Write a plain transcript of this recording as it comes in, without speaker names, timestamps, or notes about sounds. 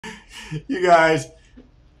You guys,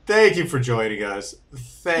 thank you for joining us.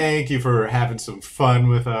 Thank you for having some fun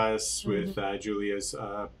with us Mhm. with Julia's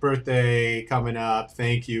birthday coming up.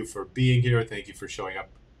 Thank you for being here. Thank you for showing up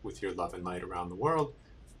with your love and light around the world.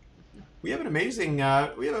 We have an amazing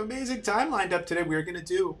time lined up today. We're going to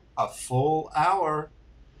do a full hour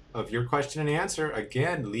of your question and answer.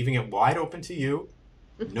 Again, leaving it wide open to you.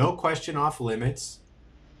 No question off limits.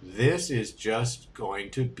 This is just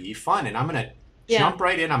going to be fun. And I'm going to Yeah. jump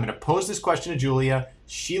right in. I'm going to pose this question to Julia.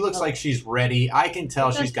 She looks Oh, like she's ready. I can it tell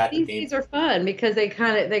does. she's got the game. These are fun because they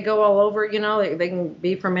go all over. They can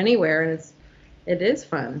be from anywhere, and it is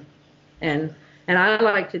fun. And and I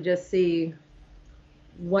like to just see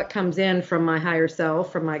what comes in from my higher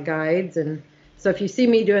self, from my guides, and so if you see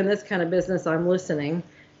me doing this kind of business, I'm listening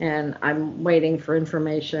and I'm waiting for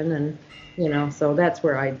information, and so that's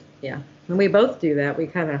where yeah. And we both do that. We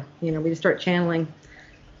kind of we just start channeling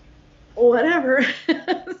whatever.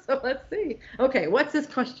 So let's see. Okay, what's this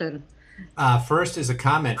question? First is a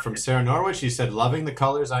comment from Sarah Norwood. She said, "Loving the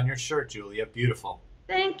colors on your shirt, Julia. Beautiful."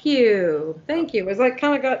 Thank you. Uh, Thank you. It's like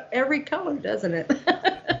kind of got every color, doesn't it?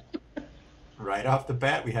 right off the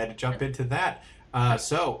bat, we had to jump into that.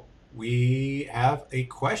 So we have a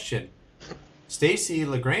question. Stacy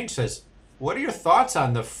Lagrange says, "What are your thoughts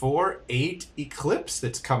on the 4/8 eclipse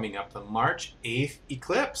that's coming up, the March 8th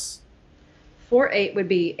eclipse?" 4/8 would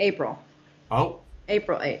be April. Oh,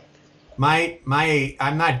 April 8th.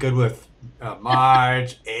 I'm not good with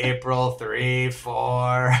March, April, 3,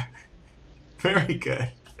 4. Very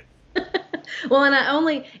good. Well, and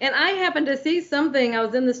I happened to see something. I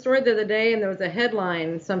was in the store the other day and there was a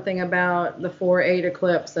headline, something about the 4/8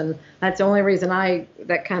 eclipse. And that's the only reason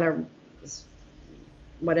that kind of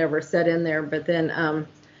whatever said in there. But then,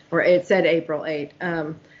 or it said April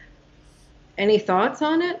 8th. Any thoughts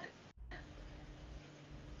on it?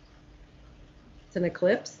 It's an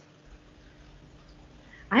eclipse.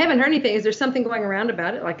 I haven't heard anything. Is there something going around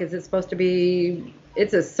about it? Like, is it supposed to be,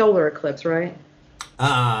 it's a solar eclipse, right?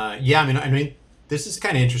 Yeah, I mean, this is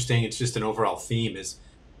kind of interesting. It's just an overall theme. Is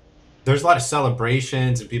there's a lot of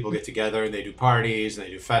celebrations and people get together and they do parties and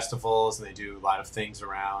they do festivals and they do a lot of things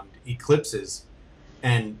around eclipses.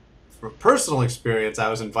 And from personal experience, I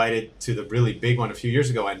was invited to the really big one a few years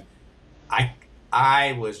ago, and I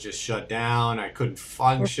I was just shut down. I couldn't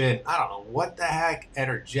function. I don't know what the heck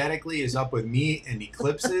energetically is up with me and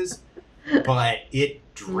eclipses, but it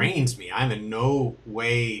drains me. I'm in no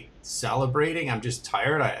way celebrating. I'm just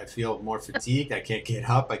tired. I feel more fatigued. I can't get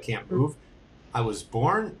up. I can't move. I was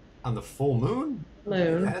born on the full moon. Maybe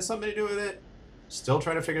that Moon. has something to do with it. Still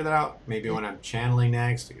trying to figure that out. Maybe when I'm channeling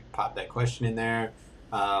next, I could pop that question in there.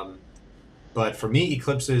 Um, but for me,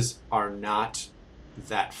 eclipses are not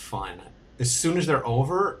that fun. As soon as they're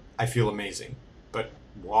over, I feel amazing. But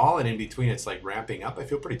while and in between, it's like ramping up. I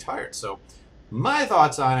feel pretty tired. So my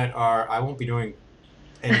thoughts on it are I won't be doing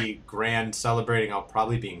any grand celebrating. I'll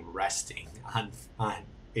probably be resting on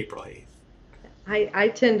April 8th. I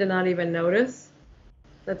tend to not even notice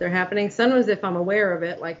that they're happening. Sometimes if I'm aware of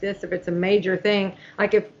it, like this, if it's a major thing,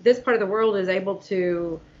 like if this part of the world is able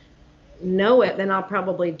to know it, then I'll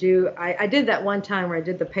probably do. I did that one time where I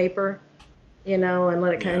did the paper, and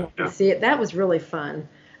let it kind Yeah. of see it. That was really fun.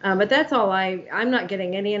 But that's all I'm not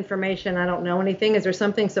getting any information. I don't know anything. Is there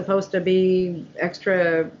something supposed to be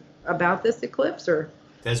extra about this eclipse or?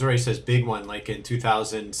 Desiree says big one, like in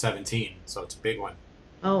 2017. So it's a big one.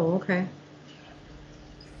 Oh, okay.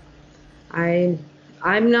 I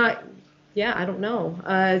I'm not. Yeah, I don't know.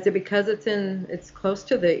 Is it because it's close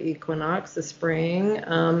to the equinox, the spring?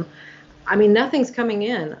 I mean, nothing's coming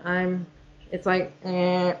in. It's like,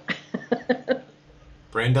 eh.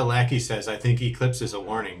 Brenda Lackey says, I think eclipse is a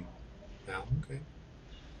warning. Yeah, okay.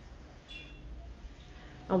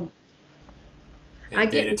 Oh, I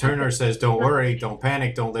And get Dana nothing. Turner says, don't worry, don't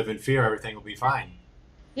panic, don't live in fear, everything will be fine.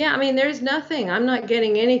 Yeah, I mean, there's nothing. I'm not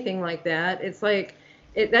getting anything like that. It's like,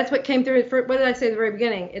 that's what came through. What did I say at the very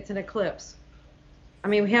beginning? It's an eclipse. I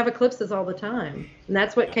mean, we have eclipses all the time, and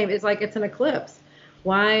that's what Yeah. came. It's like it's an eclipse.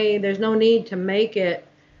 Why? There's no need to make it.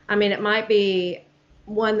 I mean, it might be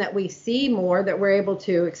one that we see more that we're able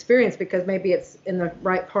to experience because maybe it's in the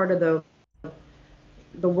right part of the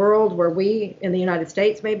world where we in the United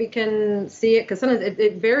States maybe can see it because sometimes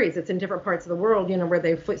it varies. It's in different parts of the world, where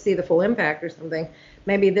they see the full impact or something.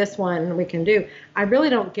 Maybe this one we can do. I really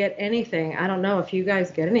don't get anything. I don't know if you guys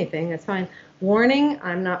get anything. That's fine. Warning,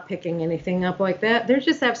 I'm not picking anything up like that. There's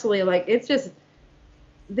just absolutely like it's just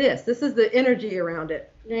this. This is the energy around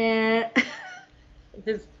it. Yeah.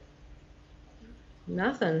 There's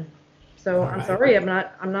nothing. So All I'm right. sorry. I'm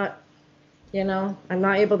not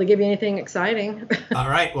able to give you anything exciting. All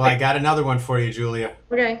right. Well, I Like, got another one for you, Julia.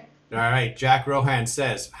 okay. All right. Jack Rohan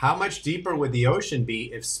says, how much deeper would the ocean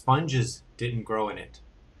be if sponges didn't grow in it?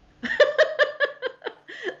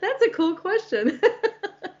 That's a cool question.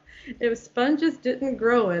 If sponges didn't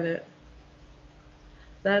grow in it,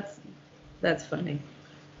 that's that's funny.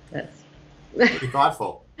 That's Pretty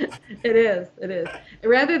thoughtful. it is. It is.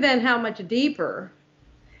 Rather than how much deeper,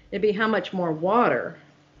 it'd be how much more water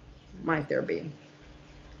might there be?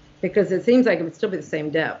 Because it seems like it would still be the same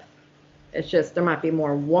depth. It's just there might be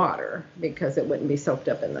more water because it wouldn't be soaked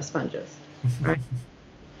up in the sponges. Right?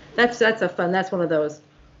 That's a fun. That's one of those.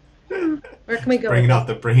 Where can we go? Bringing out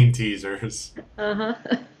the brain teasers. Uh-huh.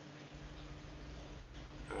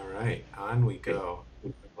 All right, on we go.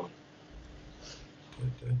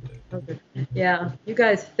 Okay. Yeah, you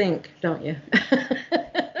guys think, don't you?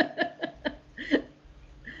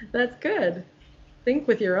 That's good. Think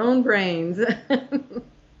with your own brains.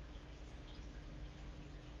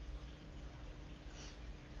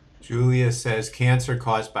 Julia says cancer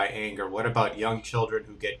caused by anger. What about young children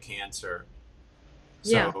who get cancer?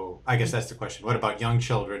 So Yeah. I guess that's the question. What about young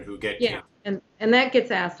children who get Yeah, cancer? and that gets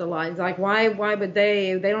asked a lot. It's like why would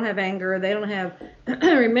they don't have anger, they don't have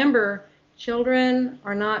remember, children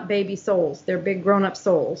are not baby souls. They're big grown-up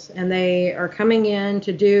souls, and they are coming in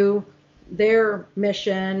to do their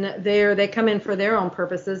mission. They come in for their own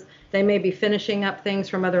purposes. They may be finishing up things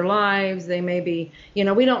from other lives. They may be,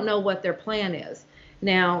 we don't know what their plan is.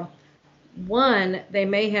 Now, one, they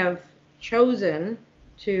may have chosen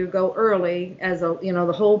to go early as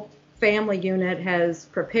the whole family unit has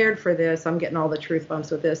prepared for this. I'm getting all the truth bumps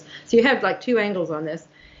with this. So you have like two angles on this.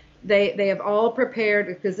 They have all prepared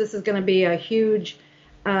because this is going to be a huge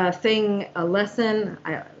thing, a lesson.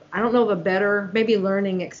 I don't know of a better, maybe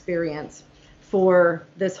learning experience for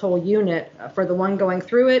this whole unit, for the one going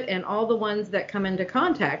through it and all the ones that come into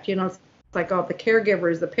contact. It's like all the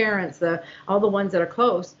caregivers, the parents, all the ones that are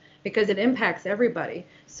close, because it impacts everybody.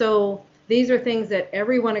 So these are things that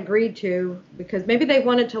everyone agreed to because maybe they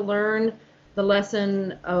wanted to learn the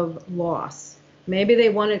lesson of loss. Maybe they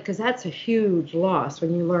wanted, because that's a huge loss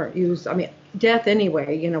when you death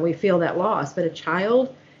anyway, we feel that loss, but a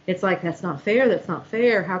child, it's like, that's not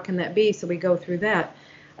fair, how can that be? So we go through that.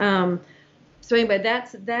 So anyway,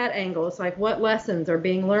 that's that angle. It's like, what lessons are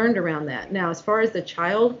being learned around that? Now, as far as the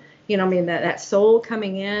child, that soul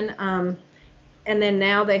coming in, and then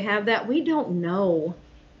now they have that, we don't know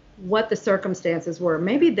what the circumstances were.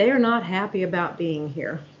 Maybe they're not happy about being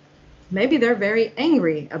here. Maybe they're very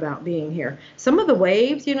angry about being here. Some of the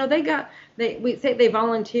waves, we say they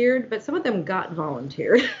volunteered, but some of them got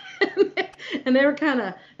volunteered. And they're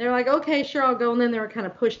like, okay, sure, I'll go. And then they were kind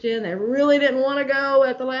of pushed in. They really didn't want to go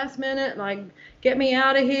at the last minute. Like, get me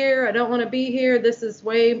out of here. I don't want to be here. This is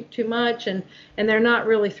way too much. And they're not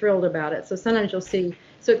really thrilled about it. So sometimes you'll see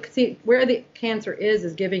where the cancer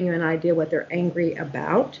is giving you an idea what they're angry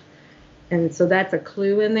about. And so that's a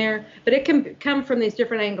clue in there. But it can come from these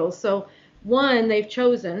different angles. So one, they've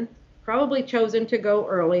probably chosen to go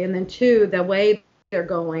early. And then two, the way they're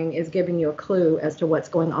going is giving you a clue as to what's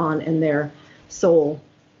going on in their soul,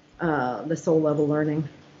 the soul level learning.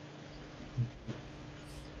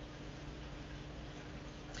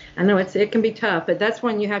 I know it can be tough, but that's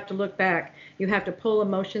when you have to look back. You have to pull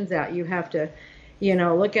emotions out. You have to,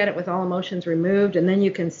 look at it with all emotions removed, and then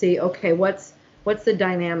you can see, okay, what's the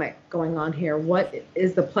dynamic going on here? What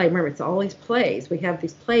is the play? Remember, it's all these plays. We have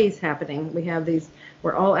these plays happening.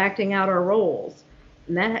 We're all acting out our roles.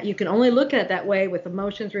 And that you can only look at it that way with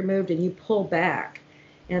emotions removed, and you pull back.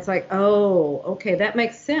 And it's like, oh, okay, that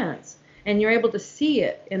makes sense. And you're able to see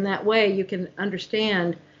it in that way. You can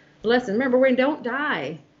understand the lesson. Remember, we don't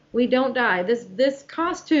die. We don't die. This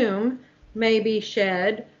costume may be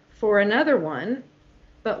shed for another one,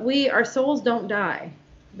 but our souls don't die.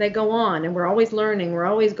 They go on, and we're always learning. We're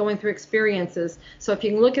always going through experiences. So if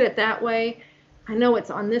you can look at it that way, I know it's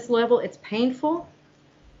on this level, it's painful.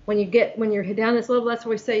 When you're down this level, that's why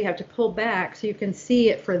we say you have to pull back so you can see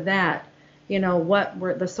it for that,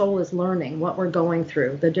 what the soul is learning, what we're going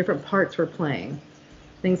through, the different parts we're playing,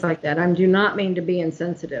 things like that. I do not mean to be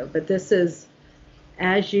insensitive, but this is,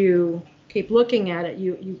 as you keep looking at it,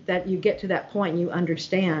 you get to that point and you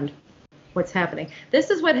understand what's happening. This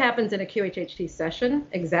is what happens in a QHHT session.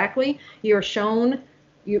 Exactly. You're shown,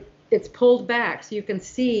 it's pulled back so you can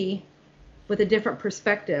see with a different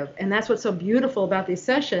perspective. And that's what's so beautiful about these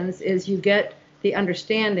sessions is you get the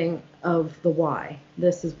understanding of the why.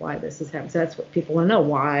 This is why this is happening. So that's what people want to know.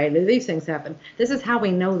 Why do these things happen? This is how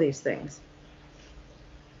we know these things.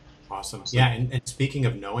 Awesome. Yeah, and speaking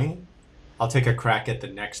of knowing, I'll take a crack at the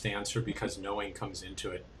next answer because knowing comes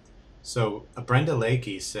into it. So Brenda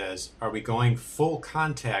Lakey says, "Are we going full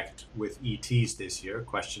contact with ETs this year?"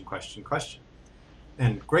 Question, question, question.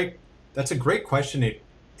 And great, that's a great question.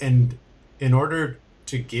 And in order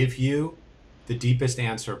to give you the deepest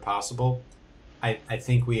answer possible, I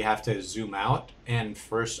think we have to zoom out and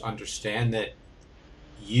first understand that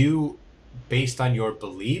you, based on your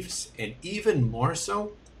beliefs, and even more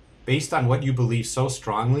so, based on what you believe so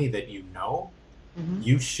strongly that you know, Mm-hmm.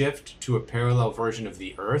 you shift to a parallel version of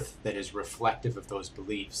the earth that is reflective of those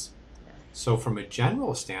beliefs. So from a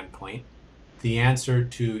general standpoint, the answer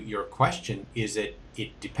to your question is it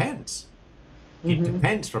depends. It Mm-hmm.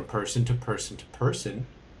 depends from person to person to person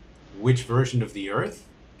which version of the earth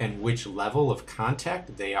and which level of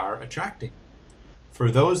contact they are attracting.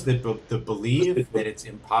 For those that believe that it's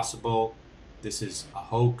impossible, this is a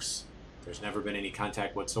hoax, there's never been any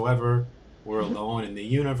contact whatsoever, we're alone in the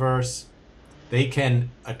universe, they can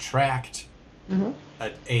attract Mm-hmm.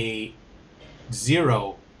 a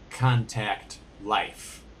zero contact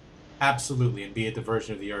life. Absolutely, and be at the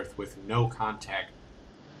version of the earth with no contact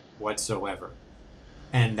whatsoever.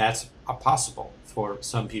 And that's possible for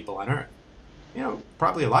some people on earth. You know,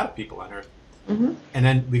 probably a lot of people on earth. Mm-hmm. And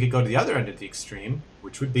then we could go to the other end of the extreme,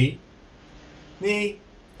 which would be me.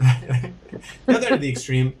 The other end of the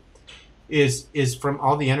extreme is from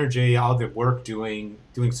all the energy, all the work doing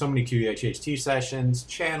so many QHHT sessions,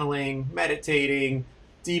 channeling, meditating,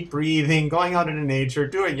 deep breathing, going out into nature,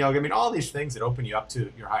 doing yoga. I mean, all these things that open you up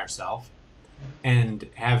to your higher self, and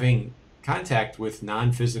having contact with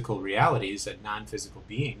non-physical realities and non-physical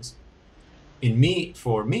beings.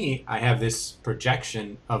 For me, I have this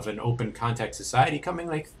projection of an open contact society coming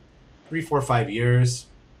like 3, 4, 5 years,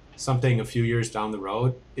 something a few years down the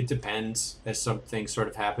road. It depends as some things sort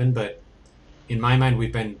of happen, but in my mind,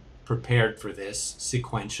 we've been prepared for this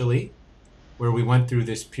sequentially, where we went through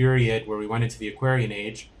this period where we went into the Aquarian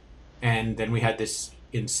age, and then we had this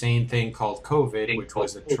insane thing called COVID, which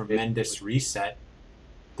was a tremendous reset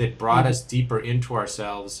that brought us deeper into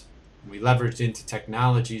ourselves. We leveraged into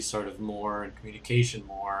technology sort of more and communication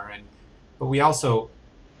more, but we also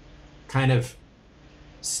kind of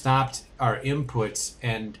stopped our inputs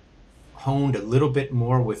and honed a little bit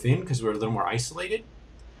more within because we were a little more isolated.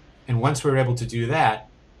 And once we were able to do that,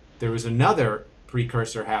 there was another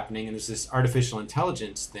precursor happening, and there's this artificial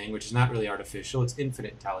intelligence thing, which is not really artificial, it's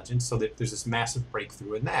infinite intelligence, so that there's this massive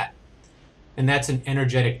breakthrough in that. And that's an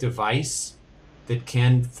energetic device that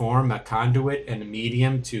can form a conduit and a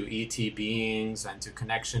medium to ET beings and to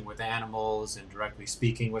connection with animals and directly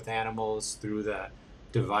speaking with animals through the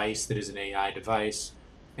device that is an AI device.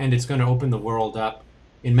 And it's going to open the world up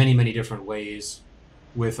in many, many different ways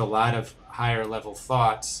with a lot of higher level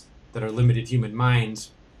thoughts that our limited human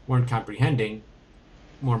minds weren't comprehending.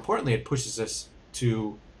 More importantly, it pushes us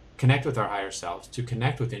to connect with our higher selves, to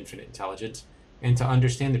connect with infinite intelligence, and to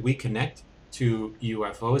understand that we connect to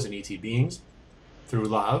UFOs and ET beings through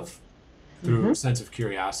love, through a sense of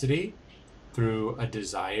curiosity, through a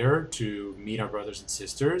desire to meet our brothers and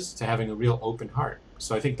sisters, to having a real open heart.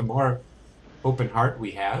 So I think the more open heart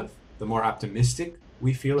we have, the more optimistic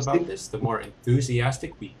we feel about this, the more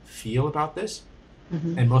enthusiastic we feel about this,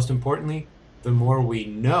 and most importantly, the more we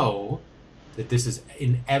know that this is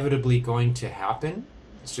inevitably going to happen.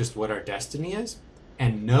 It's just what our destiny is.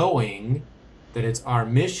 And knowing that it's our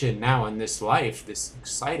mission now in this life, this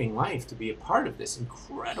exciting life, to be a part of this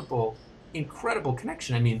incredible, incredible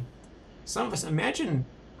connection. I mean, some of us, imagine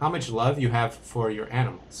how much love you have for your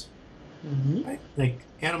animals. Right? Like,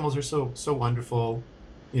 animals are so wonderful.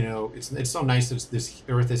 You know, it's so nice that this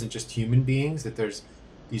earth isn't just human beings, that there's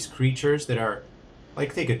these creatures that are,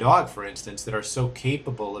 like, take a dog, for instance, that are so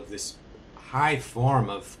capable of this high form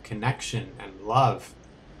of connection and love.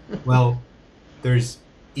 Well, there's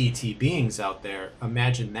ET beings out there.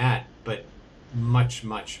 Imagine that, but much,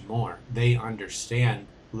 much more. They understand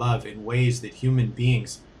love in ways that human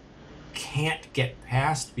beings can't get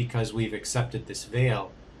past because we've accepted this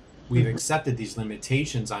veil. We've accepted these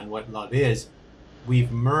limitations on what love is.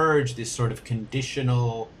 We've merged this sort of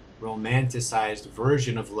conditional, romanticized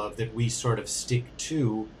version of love that we sort of stick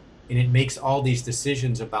to, and it makes all these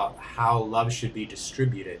decisions about how love should be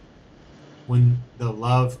distributed. When the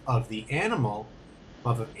love of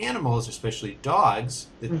animals, especially dogs,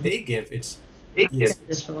 that they give, it's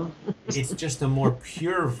just a more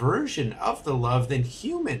pure version of the love than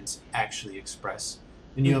humans actually express.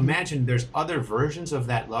 And you imagine there's other versions of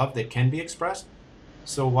that love that can be expressed.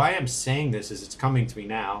 So why I'm saying this, as it's coming to me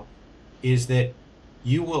now, is that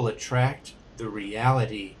you will attract the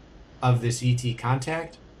reality of this ET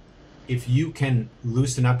contact if you can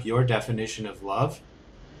loosen up your definition of love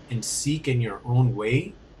and seek in your own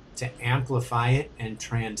way to amplify it and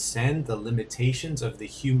transcend the limitations of the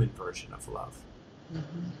human version of love.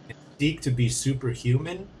 Mm-hmm. And seek to be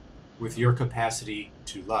superhuman with your capacity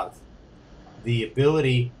to love. The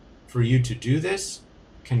ability for you to do this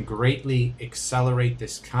can greatly accelerate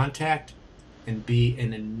this contact and be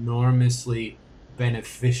an enormously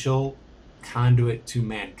beneficial conduit to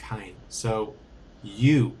mankind. So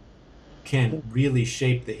you can really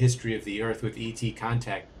shape the history of the earth with ET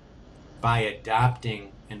contact by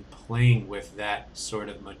adopting and playing with that sort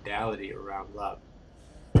of modality around love.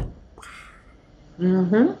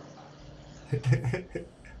 Mm-hmm.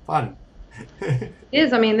 Fun. It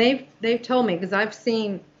is. I mean, they've told me, because I've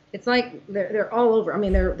seen, it's like they're all over. I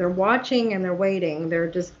mean, they're watching and they're waiting.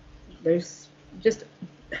 There's just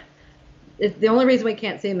it's the only reason we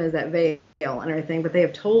can't see them is that veil and everything. But they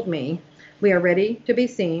have told me we are ready to be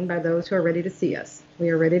seen by those who are ready to see us. We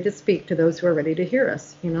are ready to speak to those who are ready to hear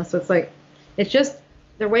us. You know, so it's like, it's just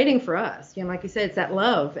they're waiting for us. You know, like you said, it's that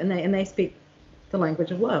love, and they speak the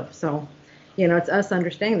language of love. So, you know, it's us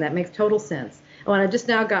understanding that makes total sense. Oh, and I just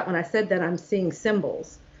now got, when I said that, I'm seeing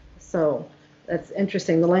symbols. So that's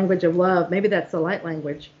interesting. The language of love. Maybe that's the light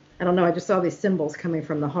language. I don't know. I just saw these symbols coming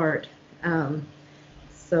from the heart.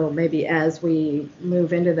 So maybe as we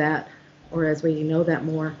move into that, or as we know that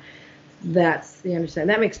more, that's the understanding.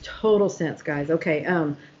 That makes total sense, guys. Okay,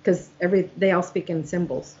 because they all speak in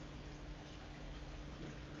symbols.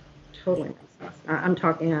 Totally makes sense. I'm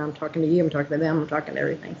talking to you. I'm talking to them. I'm talking to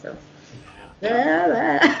everything. So.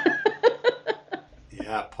 Yeah.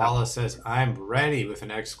 Yeah, Paula says, I'm ready with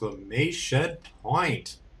an exclamation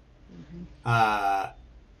point. Mm-hmm.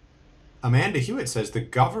 Amanda Hewitt says, the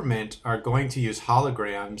government are going to use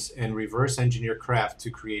holograms and reverse engineer craft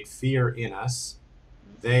to create fear in us.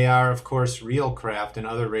 They are, of course, real craft in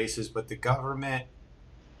other races, but the government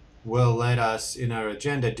will let us in our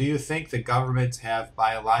agenda. Do you think the governments have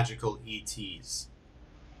biological ETs?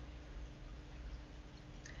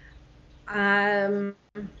 I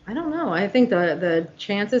don't know. I think the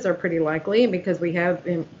chances are pretty likely, because we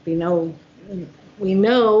know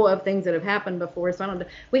of things that have happened before. So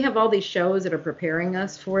we have all these shows that are preparing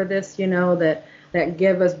us for this, you know, that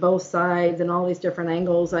give us both sides and all these different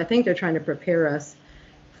angles. I think they're trying to prepare us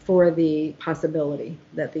for the possibility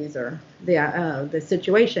that these are the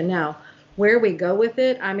situation. Now, where we go with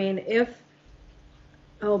it, I mean,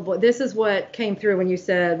 oh boy, this is what came through when you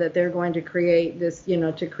said that they're going to create this, you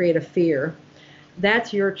know, to create a fear.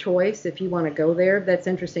 That's your choice if you want to go there. That's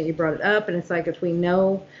interesting. You brought it up, and it's like, if we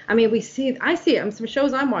know, I mean, I see it on some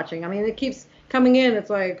shows I'm watching. I mean, it keeps coming in. It's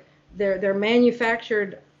like they're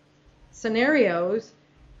manufactured scenarios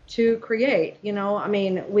to create, you know. I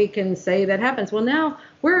mean, we can say that happens. Well, now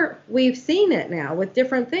we've seen it now with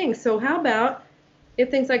different things. So how about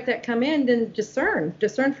if things like that come in, then discern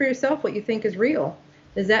for yourself what you think is real.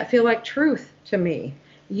 Does that feel like truth to me?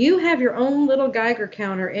 You have your own little Geiger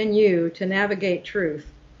counter in you to navigate truth.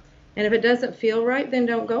 And if it doesn't feel right, then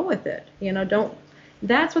don't go with it. You know,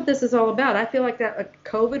 that's what this is all about. I feel like that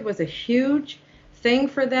COVID was a huge thing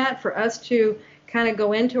for us to kind of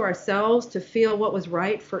go into ourselves, to feel what was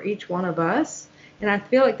right for each one of us. And I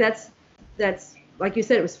feel like that's like you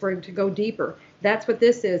said, it was to go deeper. That's what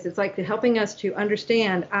this is. It's like helping us to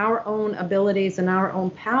understand our own abilities and our own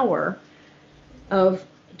power of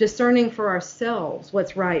discerning for ourselves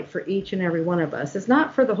what's right for each and every one of us. It's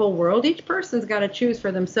not for the whole world. Each person's got to choose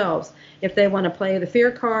for themselves if they want to play the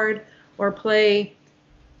fear card or play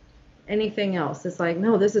anything else. It's like,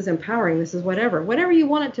 no, this is empowering. This is whatever you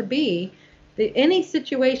want it to be. Any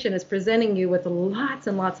situation is presenting you with lots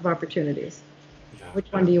and lots of opportunities. Yeah.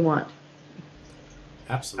 Which one do you want?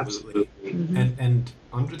 Absolutely. Mm-hmm. And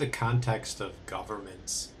under the context of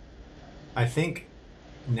governments, I think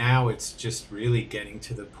now it's just really getting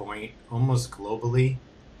to the point, almost globally,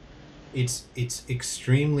 it's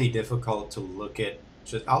extremely difficult to look at,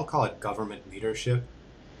 I'll call it government leadership,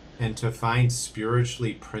 and to find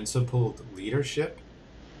spiritually principled leadership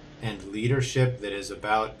and leadership that is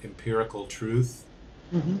about empirical truth,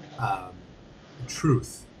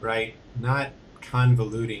 truth, right? Not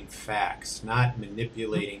convoluting facts, not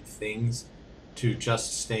manipulating things to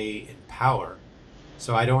just stay in power.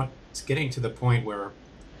 So it's getting to the point where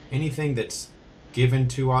anything that's given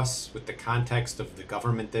to us with the context of the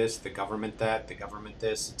government this, the government that, the government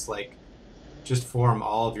this, it's like, just form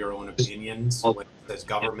all of your own opinions. When it says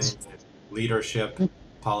government, leadership,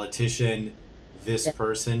 politician, this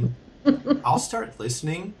person, I'll start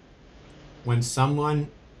listening when someone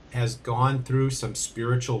has gone through some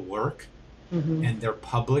spiritual work and they're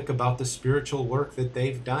public about the spiritual work that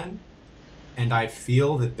they've done, and I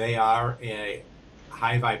feel that they are a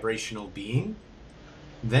high vibrational being.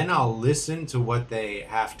 then I'll listen to what they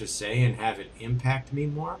have to say and have it impact me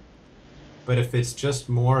more. But if it's just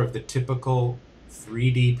more of the typical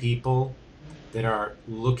 3D people that are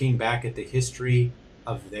looking back at the history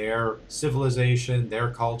of their civilization,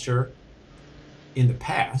 their culture in the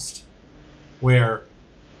past, where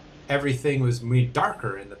everything was made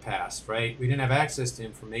darker in the past, right? We didn't have access to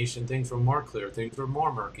information. Things were more clear. Things were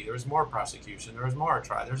more murky. There was more prosecution. There was more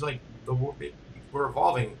trial. There's like we're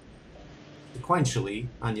evolving sequentially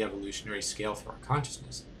on the evolutionary scale for our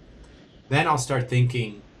consciousness. Then I'll start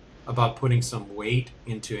thinking about putting some weight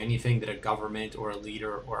into anything that a government or a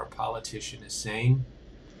leader or a politician is saying.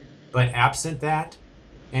 But absent that,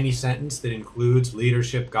 any sentence that includes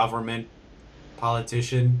leadership, government,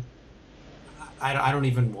 politician, I don't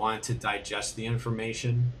even want to digest the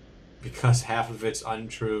information because half of it's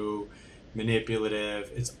untrue,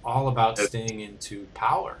 manipulative. It's all about staying into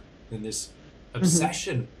power and this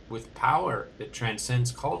obsession with power that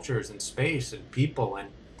transcends cultures and space and people. And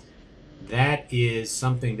that is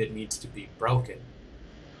something that needs to be broken.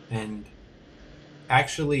 And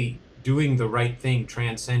actually doing the right thing,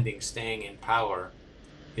 transcending staying in power,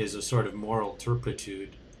 is a sort of moral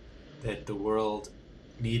turpitude that the world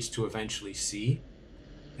needs to eventually see.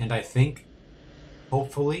 And I think,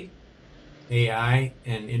 hopefully, AI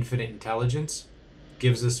and infinite intelligence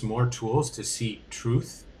gives us more tools to see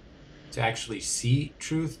truth, to actually see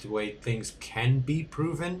truth, the way things can be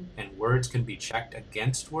proven and words can be checked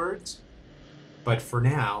against words. But for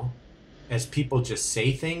now, as people just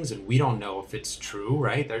say things and we don't know if it's true,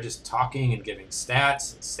 right? They're just talking and giving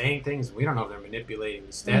stats and saying things, and we don't know if they're manipulating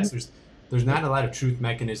the stats. There's not a lot of truth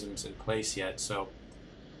mechanisms in place yet. So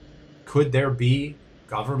could there be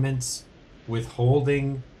governments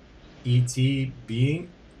withholding ET being?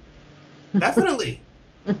 Definitely.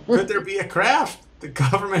 Could there be a craft the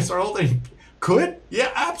governments are holding? Could?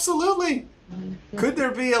 Yeah, absolutely. Could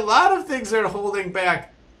there be a lot of things they're holding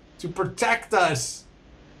back to protect us?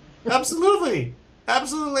 Absolutely.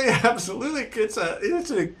 Absolutely. Absolutely.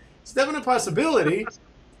 It's definitely a possibility.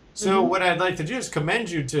 So what I'd like to do is commend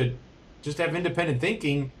you to just have independent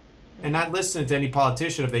thinking and not listen to any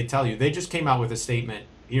politician if they tell you. They just came out with a statement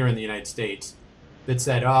here in the United States that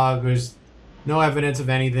said, oh, there's no evidence of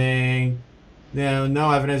anything,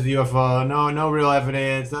 no evidence of UFO, no real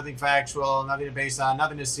evidence, nothing factual, nothing to base on,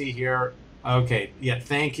 nothing to see here. Okay, yeah,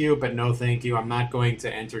 thank you, but no thank you. I'm not going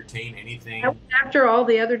to entertain anything. After all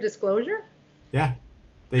the other disclosure? Yeah,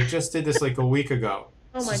 they just did this like a week ago.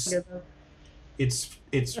 Oh my goodness.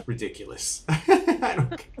 It's ridiculous. I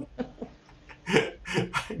don't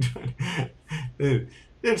care.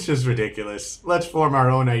 It's just ridiculous. Let's form our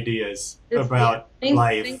own ideas about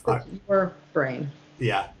life. Think with your brain.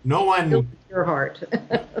 Yeah, no one. Your heart.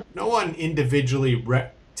 No one individually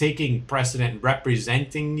taking precedent and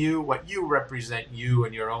representing you. What you represent, you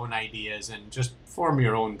and your own ideas, and just form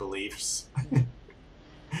your own beliefs.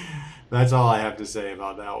 That's all I have to say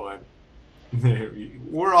about that one.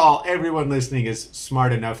 Everyone listening is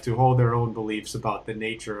smart enough to hold their own beliefs about the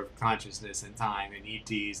nature of consciousness and time and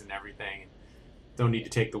ETs and everything. Don't need to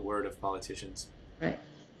take the word of politicians. Right.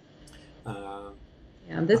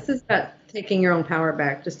 Yeah, this is about taking your own power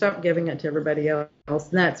back. Just stop giving it to everybody else. And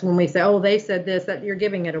that's when we say, oh, they said this, that you're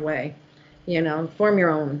giving it away. Form your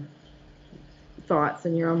own thoughts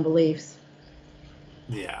and your own beliefs.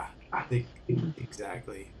 Yeah,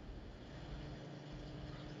 exactly.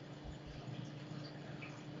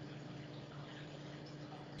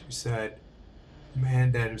 She said,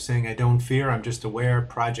 man, Dad was saying, I don't fear, I'm just aware.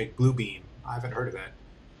 Project Bluebeam. I haven't heard of that.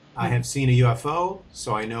 I have seen a UFO,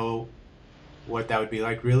 so I know what that would be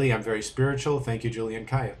like. Really, I'm very spiritual. Thank you, Julian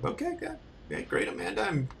Kaya. Okay, good. Okay, great, Amanda.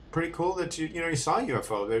 I'm pretty cool that you saw a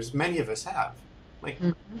UFO. There's many of us have.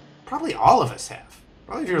 Probably all of us have.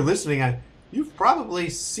 Probably if you're listening, you've probably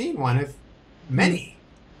seen one. If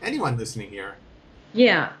anyone listening here.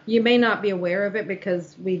 Yeah, you may not be aware of it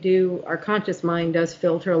because our conscious mind does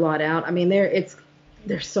filter a lot out. I mean,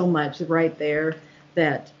 there's so much right there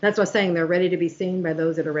that's what I'm saying. They're ready to be seen by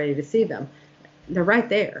those that are ready to see them. They're right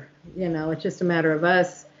there. It's just a matter of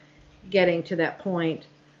us getting to that point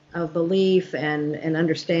of belief and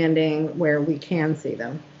understanding where we can see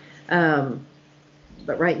them.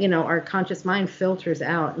 But our conscious mind filters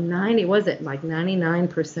out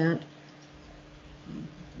 99%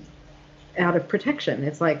 out of protection.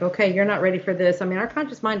 It's like, okay, you're not ready for this. I mean, our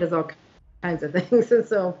conscious mind does all kinds of things. And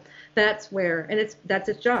so that's where, and that's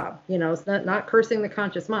its job. It's not cursing the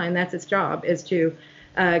conscious mind. That's its job, is to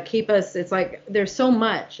keep us. It's like there's so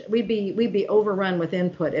much. We'd be overrun with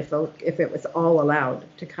input if it was all allowed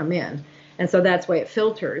to come in. And so that's why it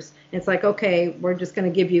filters. It's like, okay, we're just going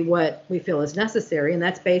to give you what we feel is necessary, and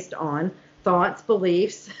that's based on thoughts,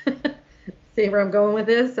 beliefs. See where I'm going with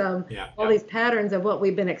this? Yeah. All these patterns of what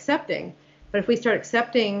we've been accepting. But if we start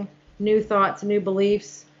accepting new thoughts, new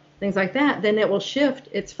beliefs, things like that, then it will shift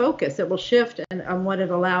its focus. It will shift on what it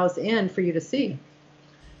allows in for you to see.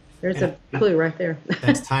 There's a clue right there.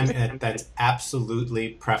 That's absolutely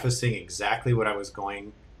prefacing exactly what I was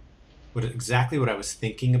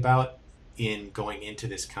thinking about in going into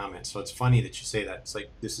this comment. So it's funny that you say that. It's like,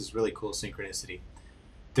 this is really cool synchronicity.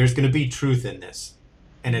 There's going to be truth in this,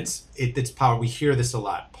 and it's power. We hear this a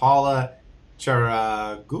lot. Paula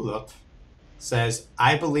Charagulov says,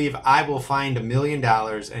 "I believe I will find $1 million,"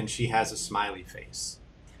 and she has a smiley face,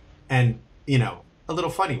 and a little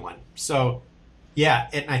funny one. So yeah,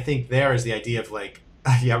 and I think there is the idea of like,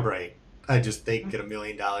 yeah, right. I just think that $1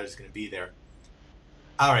 million is going to be there.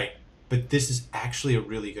 All right, but this is actually a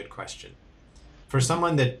really good question for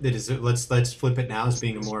someone that is. Let's flip it now as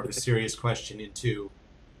being more of a serious question into,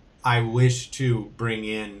 I wish to bring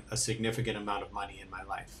in a significant amount of money in my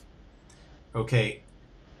life. Okay,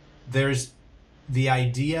 there's the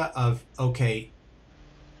idea of, okay,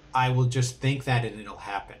 I will just think that and it'll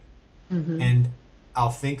happen. Mm-hmm. And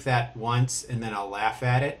I'll think that once and then I'll laugh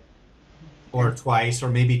at it, or twice, or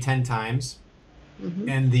maybe 10 times. Mm-hmm.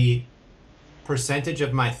 And the percentage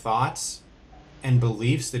of my thoughts and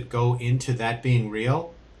beliefs that go into that being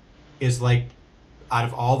real is like, out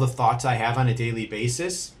of all the thoughts I have on a daily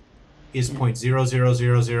basis, is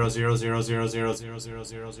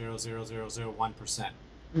 0.00000000000000001%.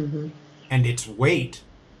 Mm-hmm. And its weight,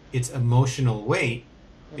 its emotional weight,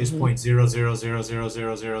 is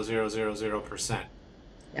 0.000000000%.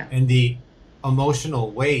 Yeah. And the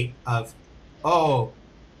emotional weight of,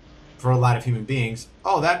 for a lot of human beings,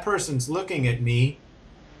 that person's looking at me,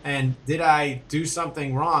 and did I do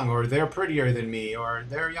something wrong, or they're prettier than me, or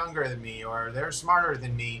they're younger than me, or they're smarter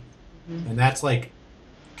than me. Mm-hmm. And that's like,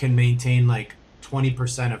 can maintain like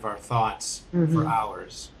 20% of our thoughts for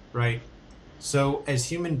hours, right? So as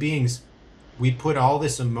human beings, we put all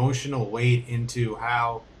this emotional weight into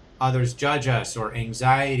how others judge us, or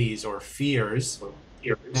anxieties or fears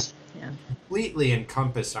that completely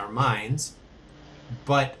encompass our minds.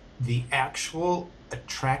 But the actual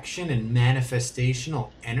attraction and manifestational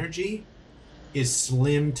energy is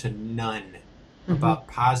slim to none about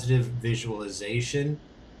positive visualization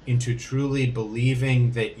into truly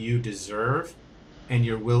believing that you deserve and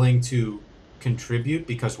you're willing to contribute,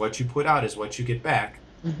 because what you put out is what you get back.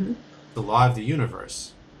 The law of the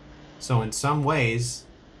universe. So in some ways,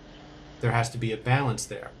 there has to be a balance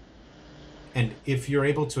there. And if you're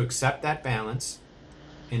able to accept that balance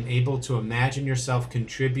and able to imagine yourself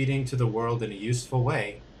contributing to the world in a useful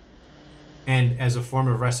way, and as a form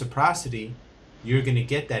of reciprocity, you're going to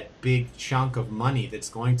get that big chunk of money that's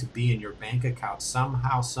going to be in your bank account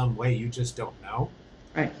somehow, some way, you just don't know.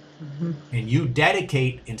 Right. And you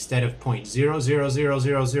dedicate, instead of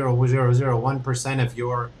 0.000000001% of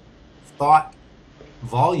your thought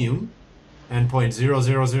volume and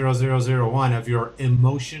 0.0000001 of your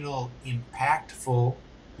emotional impactful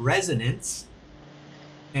resonance,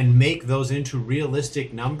 and make those into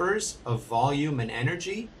realistic numbers of volume and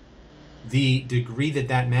energy, the degree that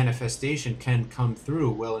that manifestation can come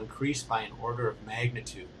through will increase by an order of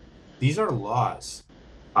magnitude. These are laws.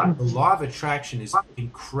 The law of attraction is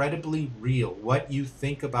incredibly real. What you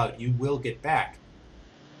think about, you will get back.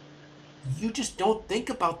 You just don't think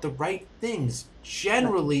about the right things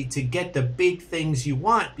generally to get the big things you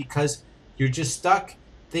want, because you're just stuck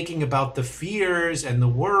thinking about the fears and the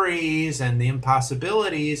worries and the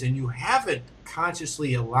impossibilities, and you haven't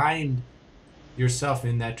consciously aligned yourself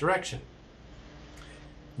in that direction.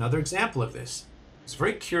 Another example of this, it's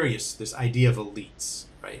very curious, this idea of elites,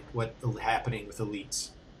 right? What's happening with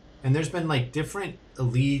elites. And there's been like different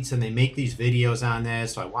elites, and they make these videos on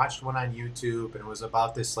this. So I watched one on YouTube, and it was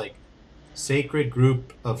about this like sacred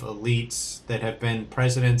group of elites that have been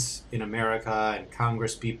presidents in America and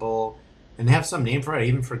Congress people, and they have some name for it. I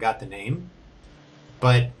even forgot the name,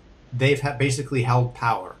 but they've basically held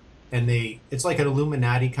power, and it's like an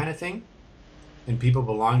Illuminati kind of thing, and people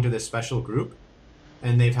belong to this special group,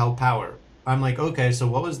 and they've held power. I'm like, okay, so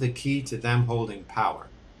what was the key to them holding power?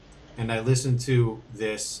 And I listened to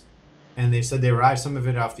this, and they said they derived some of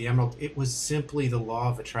it off the emerald. It was simply the law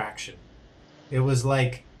of attraction. It was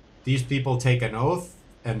like, these people take an oath,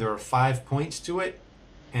 and there are 5 points to it,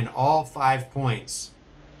 and all 5 points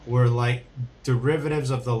were like derivatives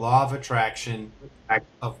of the law of attraction,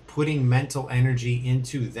 of putting mental energy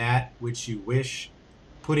into that which you wish,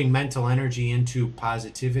 putting mental energy into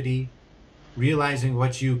positivity, realizing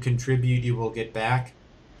what you contribute you will get back,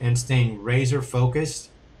 and staying razor focused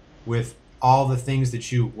with all the things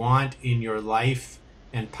that you want in your life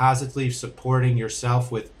and positively supporting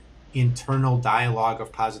yourself with internal dialogue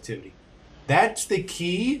of positivity. That's the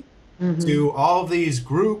key to all these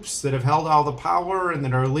groups that have held all the power and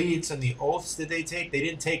that are elites, and the oaths that they take. They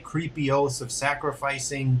didn't take creepy oaths of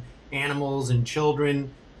sacrificing animals and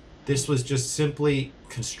children. This was just simply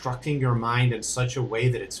constructing your mind in such a way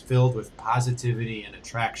that it's filled with positivity and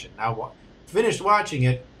attraction. Now, finished watching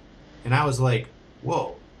it, and I was like,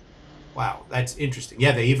 whoa, wow, that's interesting.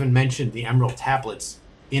 Yeah, they even mentioned the emerald tablets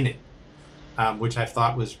in it, which I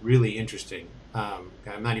thought was really interesting. I'm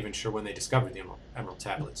not even sure when they discovered the emerald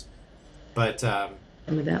tablets. But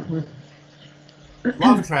With that one.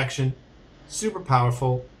 law of attraction, super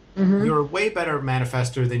powerful. You're a way better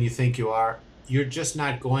manifester than you think you are. You're just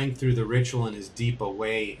not going through the ritual in as deep a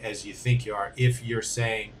way as you think you are if you're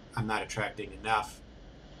saying, I'm not attracting enough.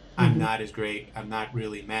 I'm not as great. I'm not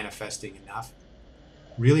really manifesting enough.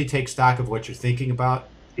 Really take stock of what you're thinking about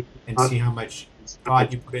and see how much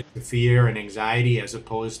thought you put into fear and anxiety as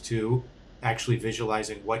opposed to actually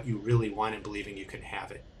visualizing what you really want and believing you can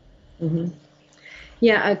have it.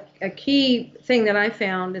 Yeah, a key thing that I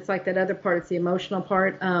found, it's like that other part, it's the emotional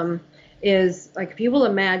part, is like if you will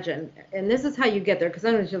imagine, and this is how you get there, because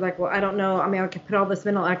sometimes you're like, well, I don't know, I mean, I can put all this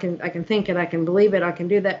mental, I can think it, I can believe it, I can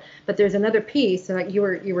do that, but there's another piece, and like you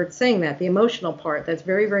were saying that, the emotional part, that's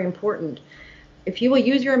very, very important. If you will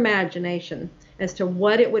use your imagination as to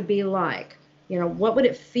what it would be like, what would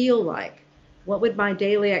it feel like, what would my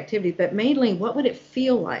daily activities, but mainly what would it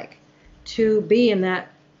feel like to be in that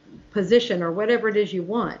position or whatever it is you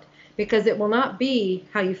want, because it will not be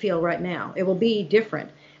how you feel right now. It will be different.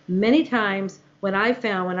 Many times what I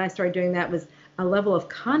found when I started doing that was a level of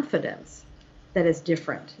confidence that is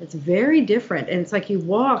different. It's very different. And it's like you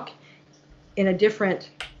walk in a different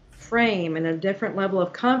frame and a different level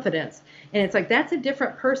of confidence. And it's like that's a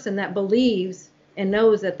different person that believes and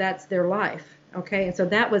knows that that's their life. Okay. And so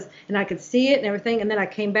that was, and I could see it and everything. And then I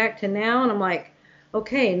came back to now and I'm like,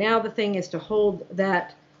 okay, now the thing is to hold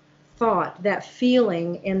that thought, that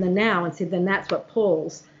feeling in the now, and see, then that's what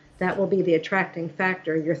pulls. That will be the attracting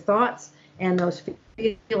factor. Your thoughts and those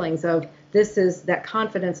feelings of this is that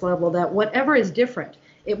confidence level that whatever is different,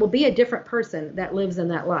 it will be a different person that lives in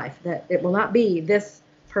that life. That it will not be this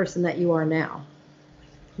person that you are now.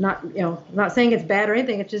 Not, not saying it's bad or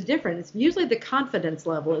anything. It's just different. It's usually the confidence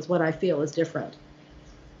level is what I feel is different,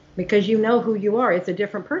 because you know who you are. It's a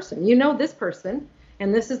different person. You know this person.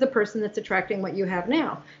 And this is the person that's attracting what you have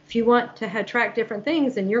now. If you want to attract different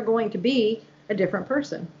things, then you're going to be a different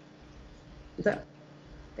person. So,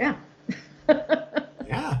 yeah.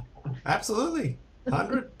 Yeah, absolutely.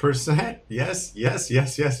 100%. Yes, yes,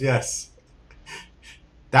 yes, yes, yes.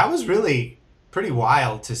 That was really pretty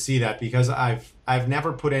wild to see that, because I've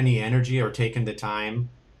never put any energy or taken the time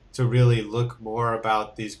to really look more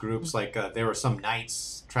about these groups. Like there were some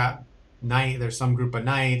knights, there's some group of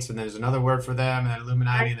knights, and there's another word for them, and then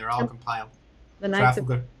Illuminati, and they're all compiled. The Knights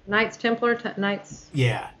Templar, Knights.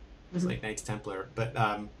 Yeah, it's like Knights Templar. But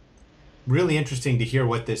really interesting to hear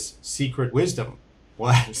what this secret wisdom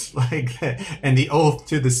was like, and the oath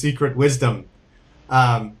to the secret wisdom,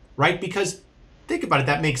 right? Because think about it,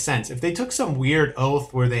 that makes sense. If they took some weird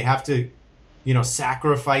oath where they have to,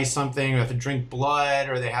 sacrifice something, or have to drink blood,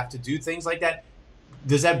 or they have to do things like that,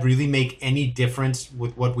 does that really make any difference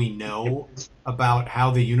with what we know about how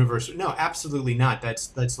the universe? No, absolutely not.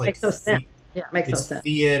 That's like makes no sense. Yeah, it makes no sense.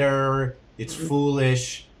 Theater. It's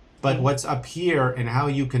foolish. But what's up here and how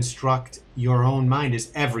you construct your own mind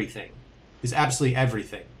is everything. Is absolutely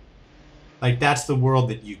everything. Like that's the world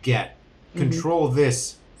that you get. Control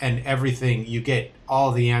this and everything. You get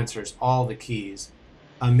all the answers, all the keys.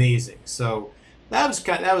 Amazing. So that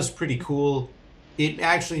was pretty cool. It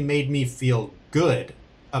actually made me feel good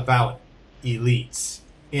about elites,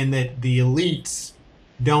 in that the elites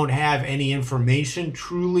don't have any information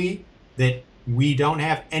truly that we don't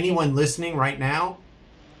have. Anyone listening right now,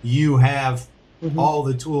 you have all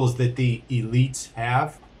the tools that the elites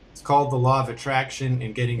have. It's called the law of attraction,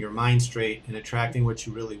 and getting your mind straight and attracting what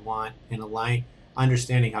you really want, and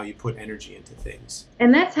understanding how you put energy into things.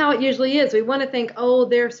 And that's how it usually is. We want to think, oh,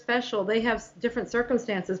 they're special, they have different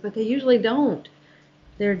circumstances, but they usually don't.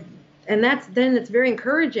 And then it's very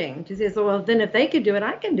encouraging to say, so, well, then if they could do it,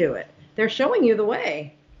 I can do it. They're showing you the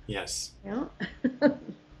way. Yes.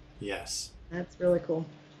 Yes. That's really cool.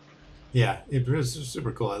 Yeah, it was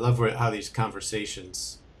super cool. I love how these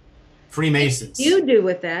conversations, Freemasons. What you do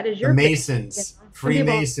with that is your Masons,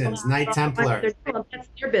 Freemasons, Knight Templar. That's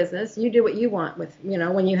your business. You do what you want with,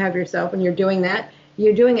 when you have yourself and you're doing that,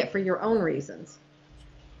 you're doing it for your own reasons.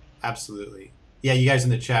 Absolutely. Yeah, you guys in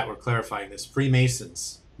the chat were clarifying this.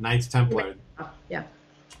 Freemasons, Knights Templar. Yeah.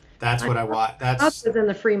 That's what I want. I That's was in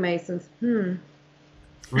the Freemasons.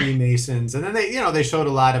 Freemasons. And then they showed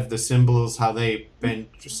a lot of the symbols, how they've been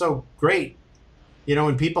just so great.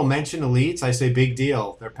 When people mention elites, I say big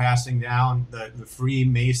deal. They're passing down the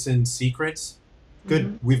Freemason secrets.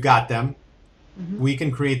 Good, we've got them. We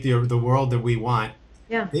can create the world that we want.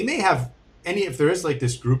 Yeah. They may have if there is like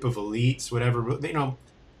this group of elites, whatever,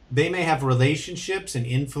 they may have relationships and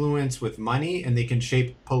influence with money, and they can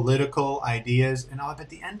shape political ideas and all. But at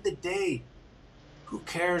the end of the day, who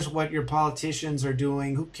cares what your politicians are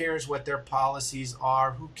doing? Who cares what their policies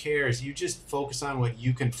are? Who cares? You just focus on what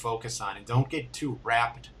you can focus on, and don't get too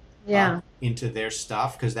wrapped up into their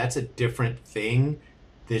stuff, because that's a different thing.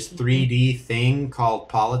 This 3D thing called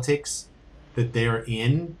politics that they're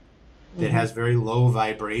in, that has very low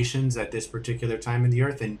vibrations at this particular time in the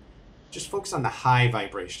earth, and just focus on the high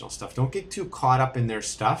vibrational stuff. Don't get too caught up in their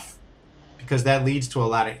stuff, because that leads to a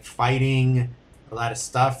lot of fighting, a lot of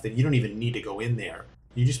stuff that you don't even need to go in there.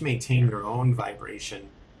 You just maintain your own vibration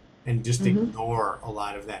and just ignore a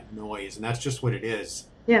lot of that noise. And that's just what it is.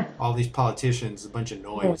 Yeah. All these politicians, a bunch of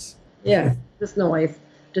noise. Yeah, just noise,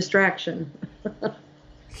 distraction.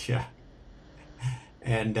 Yeah.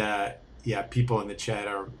 And people in the chat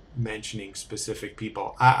are mentioning specific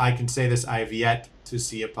people. I can say this, I have yet to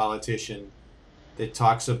see a politician that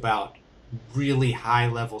talks about really high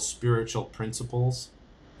level spiritual principles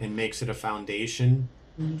and makes it a foundation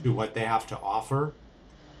to what they have to offer,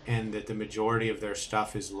 and that the majority of their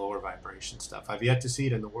stuff is lower vibration stuff. I've yet to see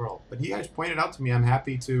it in the world. But you guys pointed out to me, I'm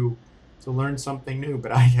happy to learn something new,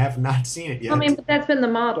 but I have not seen it yet. I mean, but that's been the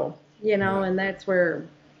model, and that's where,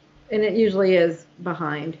 and it usually is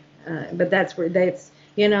behind, but that's where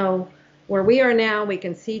where we are now, we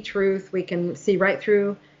can see truth, we can see right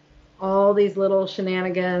through all these little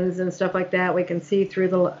shenanigans and stuff like that. We can see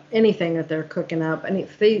through anything that they're cooking up, and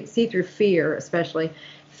see through fear, especially.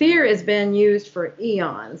 Fear has been used for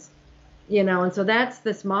eons, and so that's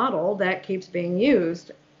this model that keeps being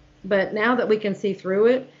used. But now that we can see through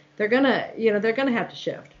it, they're gonna have to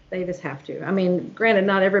shift. They just have to. I mean, granted,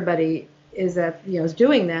 not everybody is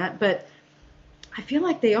doing that, but I feel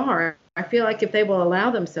like they are. I feel like if they will allow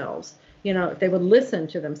themselves, if they would listen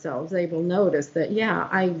to themselves, they will notice that,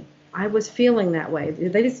 I was feeling that way.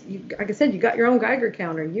 Like I said, you got your own Geiger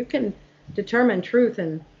counter. You can determine truth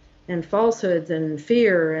and falsehoods and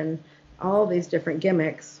fear and all these different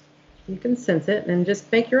gimmicks. You can sense it and just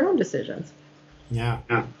make your own decisions. Yeah.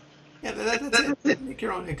 That's it. Make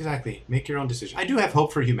your own decision. I do have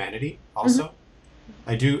hope for humanity also.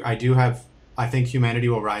 I think humanity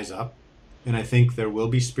will rise up, and I think there will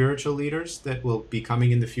be spiritual leaders that will be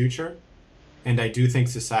coming in the future. And I do think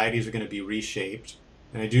societies are going to be reshaped.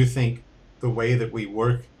 And I do think the way that we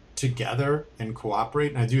work together and cooperate,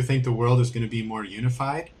 and I do think the world is going to be more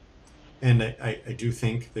unified. And I do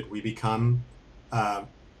think that we become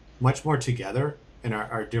much more together, and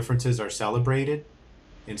our differences are celebrated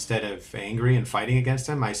instead of angry and fighting against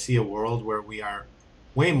them. I see a world where we are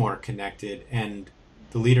way more connected, and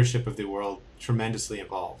the leadership of the world tremendously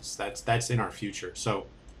evolves. That's in our future. So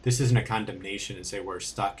this isn't a condemnation and say we're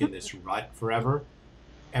stuck in this rut forever.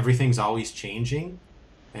 Everything's always changing.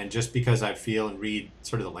 And just because I feel and read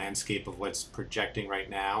sort of the landscape of what's projecting right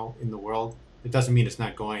now in the world, it doesn't mean it's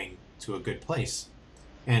not going to a good place.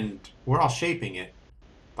 And we're all shaping it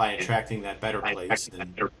by attracting that better place.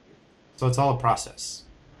 And so it's all a process,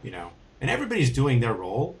 and everybody's doing their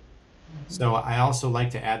role. So I also like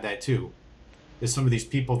to add that too. There's some of these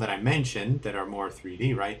people that I mentioned that are more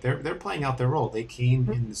 3D, right? They're playing out their role. They came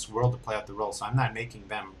in this world to play out the role. So I'm not making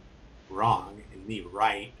them wrong and me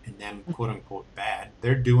right and them quote unquote bad.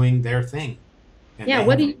 They're doing their thing. And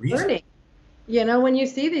what are you learning? When you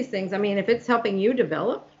see these things, I mean, if it's helping you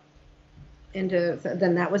develop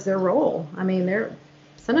then that was their role. I mean,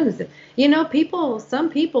 sometimes, some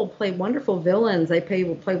people play wonderful villains. They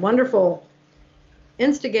play wonderful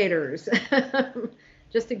instigators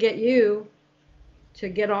just to get you to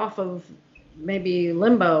get off of maybe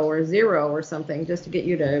limbo or zero or something, just to get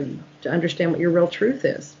you to understand what your real truth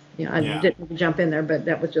is. I didn't jump in there, but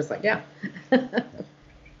that was just like,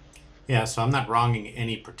 Yeah, so I'm not wronging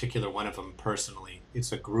any particular one of them personally.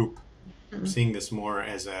 It's a group. I'm seeing this more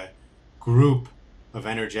as a group of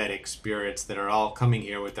energetic spirits that are all coming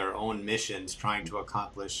here with their own missions, trying to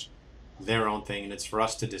accomplish their own thing. And it's for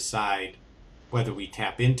us to decide whether we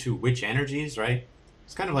tap into which energies, right?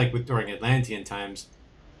 It's kind of like during Atlantean times,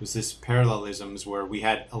 was this parallelisms where we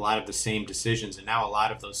had a lot of the same decisions, and now a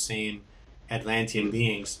lot of those same Atlantean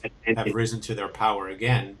beings have risen to their power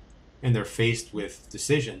again, and they're faced with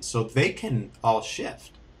decisions. So they can all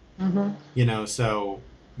shift. So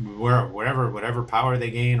whatever power they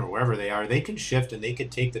gain or wherever they are, they can shift and they can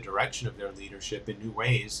take the direction of their leadership in new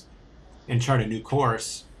ways and chart a new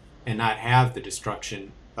course and not have the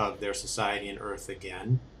destruction of their society and Earth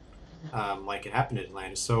again, like it happened in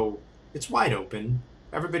Atlantis. So it's wide open.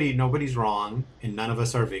 Nobody's wrong, and none of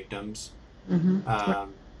us are victims. Yeah,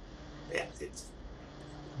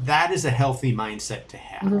 that is a healthy mindset to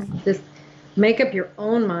have. Just make up your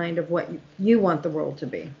own mind of what you want the world to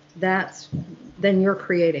be. Then you're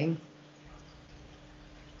creating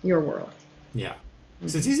your world. Yeah.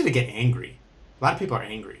 So it's easy to get angry. A lot of people are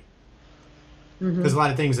angry. There's a lot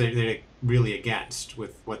of things that they're really against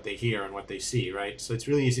with what they hear and what they see, right? So it's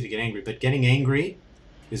really easy to get angry. But getting angry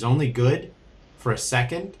is only good for a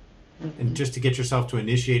second, and just to get yourself to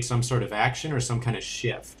initiate some sort of action or some kind of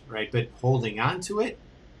shift, right? But holding on to it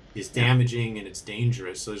is damaging and it's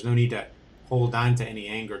dangerous. So there's no need to hold on to any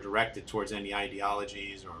anger directed towards any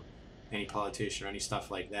ideologies or any politician or any stuff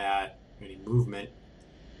like that, or any movement.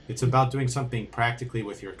 It's about doing something practically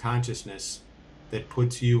with your consciousness that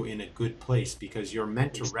puts you in a good place, because you're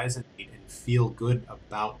meant to resonate and feel good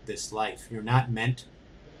about this life. You're not meant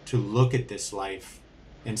to look at this life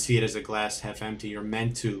and see it as a glass half empty. You're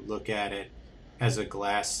meant to look at it as a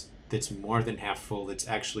glass that's more than half full, that's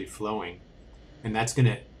actually flowing. And that's going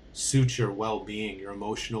to suit your well-being, your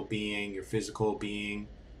emotional being, your physical being.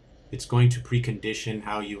 It's going to precondition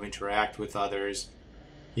how you interact with others.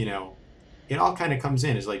 You know, it all kind of comes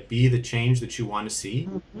in. It's like, be the change that you want to see.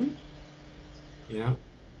 You know?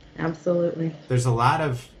 Absolutely. There's a lot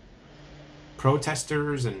of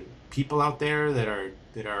protesters and people out there that are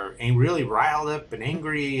really riled up and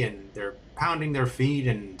angry, and they're pounding their feet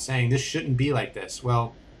and saying this shouldn't be like this.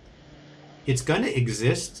 Well, it's going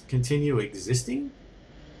to continue existing,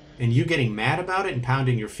 and you getting mad about it and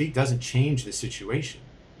pounding your feet doesn't change the situation.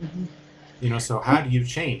 You know, so how do you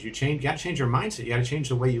change? You got to change your mindset. You got to change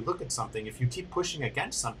the way you look at something. If you keep pushing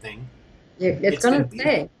against something, it's going to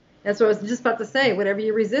stay. That's what I was just about to say. Whatever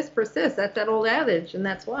you resist persists. That's that old adage, and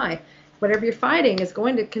that's why. Whatever you're fighting is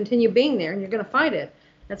going to continue being there, and you're going to fight it.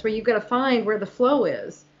 That's where you've got to find where the flow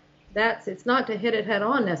is. It's not to hit it head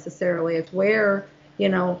on necessarily. It's where, you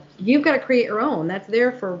know, you've got to create your own. That's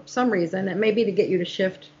there for some reason. It may be to get you to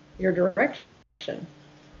shift your direction.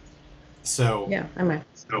 So yeah, I might.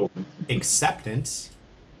 So acceptance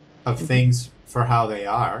of things for how they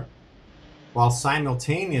are, while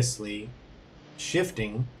simultaneously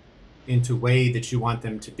shifting into way that you want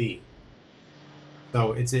them to be.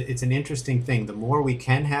 So it's an interesting thing. The more we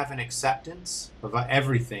can have an acceptance of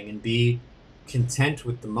everything and be content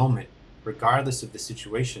with the moment, regardless of the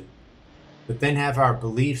situation, but then have our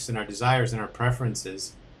beliefs and our desires and our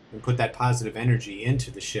preferences and put that positive energy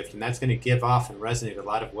into the shift, and that's going to give off and resonate a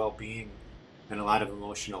lot of well-being and a lot of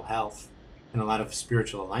emotional health and a lot of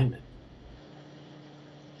spiritual alignment.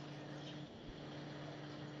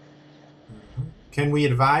 Can we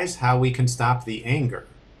advise how we can stop the anger,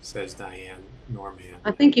 says Diane Norman.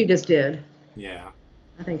 I think you just did. Yeah.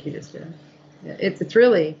 I think you just did. Yeah, it's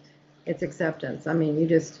really acceptance. I mean,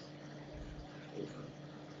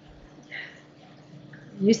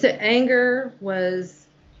 you said anger was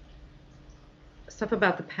stuff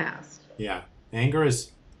about the past. Yeah. Anger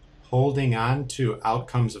is holding on to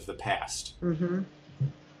outcomes of the past.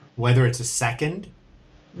 Whether it's a second,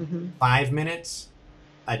 5 minutes,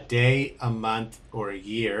 a day, a month, or a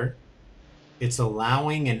year, it's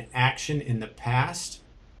allowing an action in the past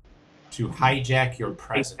to hijack your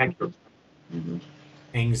present.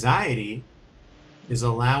 Anxiety is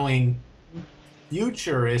allowing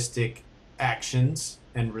futuristic actions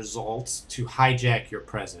and results to hijack your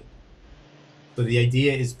present. So the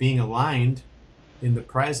idea is being aligned in the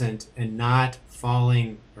present and not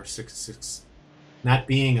falling or not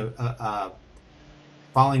being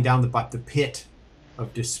falling down the pit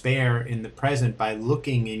of despair in the present by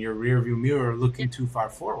looking in your rearview mirror, looking too far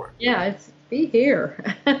forward. Yeah, it's be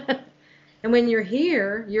here. And when you're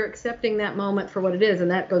here, you're accepting that moment for what it is, and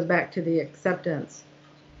that goes back to the acceptance.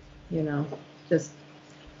 You know, just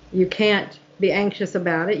you can't be anxious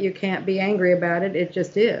about it, you can't be angry about it, it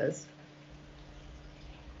just is.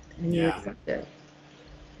 And you accept it.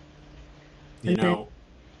 You know,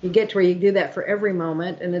 you get to where you do that for every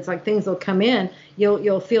moment, and it's like things will come in,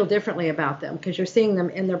 you'll feel differently about them because you're seeing them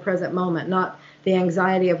in their present moment, not the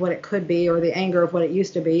anxiety of what it could be or the anger of what it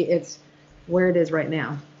used to be. It's where it is right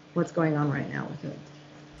now, what's going on right now with it.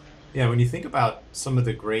 Yeah, when you think about some of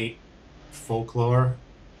the great folklore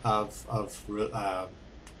of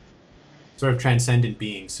sort of transcendent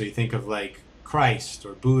beings, so you think of like Christ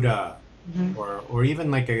or Buddha, or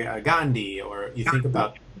even like a Gandhi, or you think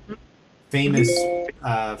about famous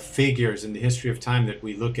figures in the history of time that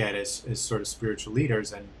we look at as sort of spiritual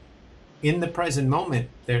leaders. And in the present moment,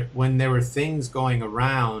 when there were things going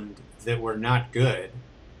around that were not good,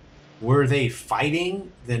 were they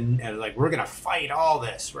fighting? Then like, we're gonna fight all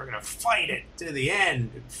this. We're gonna fight it to the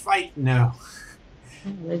end. Fight? No.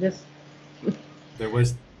 They just there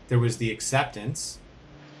was the acceptance,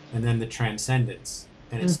 and then the transcendence,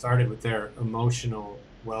 and it started with their emotional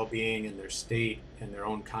well-being and their state and their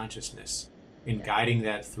own consciousness, in guiding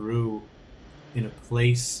that through in a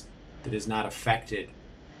place that is not affected,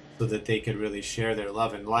 so that they could really share their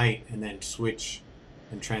love and light, and then switch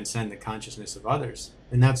and transcend the consciousness of others.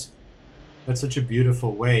 And that's such a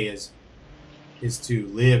beautiful way, is to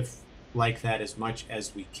live like that as much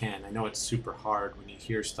as we can. I know it's super hard when you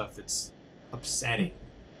hear stuff that's upsetting,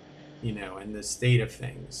 and the state of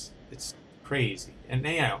things. It's crazy. And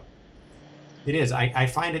it is. I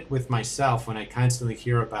find it with myself when I constantly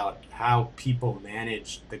hear about how people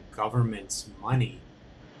manage the government's money,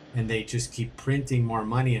 and they just keep printing more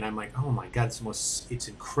money, and I'm like, oh my God, it's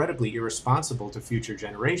incredibly irresponsible to future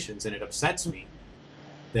generations, and it upsets me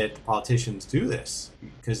that the politicians do this,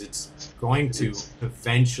 because it's going to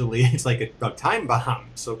eventually, it's like a time bomb,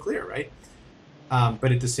 so clear, right?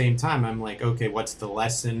 But at the same time, I'm like, okay, what's the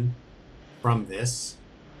lesson from this?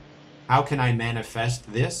 How can I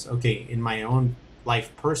manifest this? Okay, in my own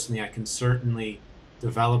life personally, I can certainly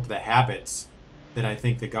develop the habits that I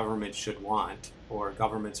think the government should want, or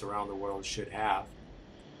governments around the world should have,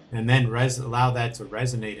 and then allow that to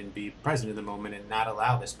resonate and be present in the moment, and not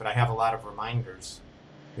allow this. But I have a lot of reminders.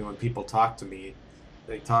 When people talk to me,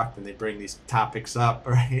 they talk and they bring these topics up,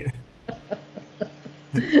 right?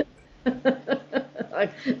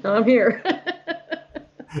 I'm here.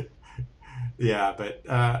 Yeah, but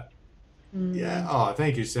yeah. Oh,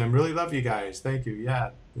 thank you, Sam. Really love you guys. Thank you.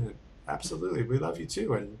 Yeah, absolutely. We love you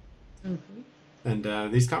too,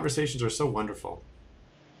 and these conversations are so wonderful.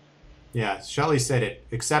 Yeah, Shelley said it.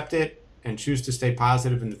 Accept it and choose to stay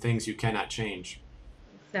positive in the things you cannot change.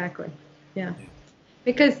 Exactly. Yeah.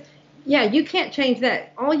 Because, you can't change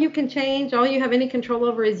that. All you can change, all you have any control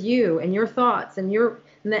over, is you and your thoughts. And your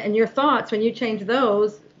thoughts, when you change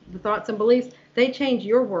those, the thoughts and beliefs, they change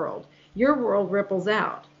your world. Your world ripples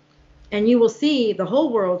out. And you will see the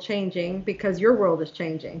whole world changing, because your world is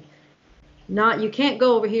changing. You can't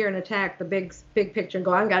go over here and attack the big picture and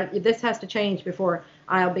go, this has to change before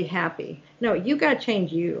I'll be happy. No, you got to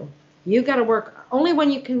change you. You got to work. Only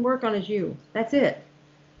one you can work on is you. That's it.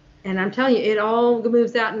 And I'm telling you, it all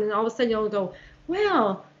moves out, and then all of a sudden you'll go,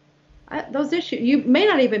 well, those issues, you may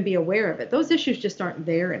not even be aware of it. Those issues just aren't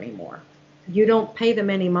there anymore. You don't pay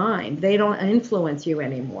them any mind. They don't influence you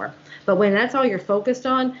anymore. But when that's all you're focused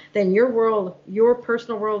on, then your world, your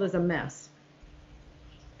personal world, is a mess,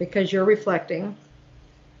 because you're reflecting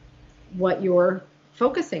what you're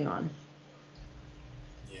focusing on.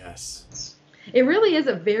 Yes. It really is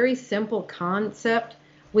a very simple concept.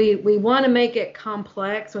 We want to make it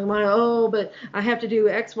complex. We want to, but I have to do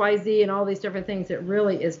X, Y, Z, and all these different things. It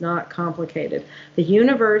really is not complicated. The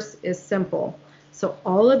universe is simple. So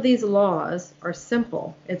all of these laws are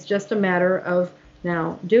simple. It's just a matter of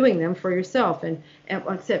now doing them for yourself. And like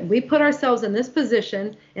I said, we put ourselves in this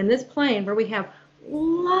position, in this plane, where we have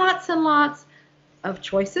lots and lots of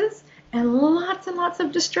choices and lots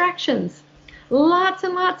of distractions, lots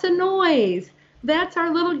and lots of noise. That's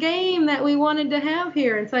our little game that we wanted to have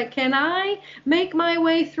here. It's like, can I make my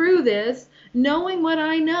way through this, knowing what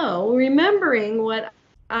I know, remembering what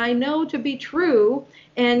I know to be true,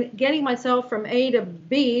 and getting myself from A to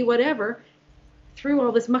B, whatever, through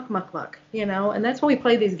all this muck, and that's why we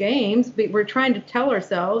play these games. We're trying to tell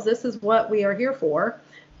ourselves this is what we are here for,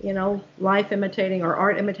 life imitating, or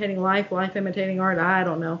art imitating life, life imitating art, I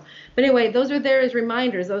don't know. But anyway, those are there as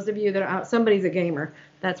reminders. Those of you that are out, somebody's a gamer.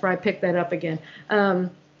 That's where I picked that up again.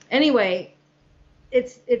 Anyway,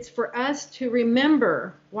 it's for us to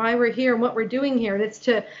remember why we're here and what we're doing here. And it's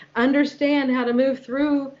to understand how to move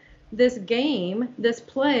through this game, this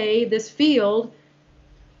play, this field,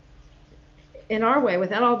 in our way,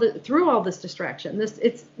 through all this distraction.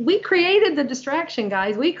 We created the distraction,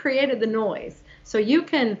 guys. We created the noise. So you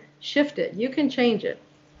can shift it. You can change it.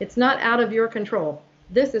 It's not out of your control.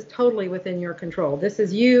 This is totally within your control. This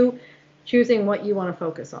is you choosing what you want to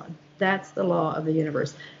focus on. That's the law of the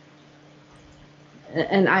universe.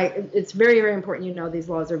 And it's very, very important. These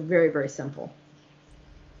laws are very, very simple.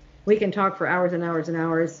 We can talk for hours and hours and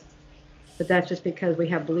hours, but that's just because we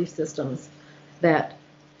have belief systems that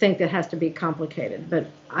think that has to be complicated. But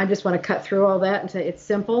I just want to cut through all that and say it's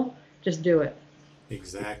simple. Just do it.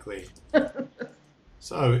 Exactly.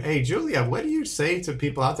 So, hey, Julia, what do you say to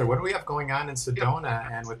people out there? What do we have going on in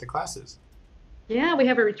Sedona and with the classes? Yeah, we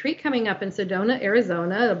have a retreat coming up in Sedona,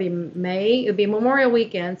 Arizona. It'll be Memorial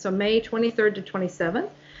Weekend, so May 23rd to 27th.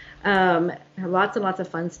 Lots and lots of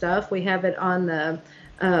fun stuff. We have it on the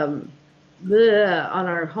on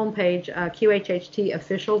our homepage,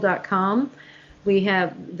 QHHTofficial.com. We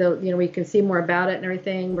have we can see more about it and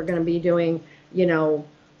everything. We're going to be doing,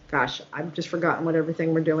 gosh, I've just forgotten what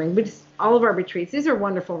everything we're doing. All of our retreats, these are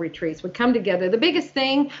wonderful retreats. We come together. The biggest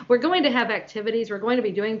thing, we're going to have activities, we're going to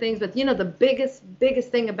be doing things, but the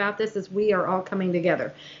biggest thing about this is we are all coming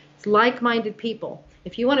together. It's like-minded people.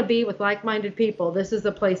 If you want to be with like-minded people, this is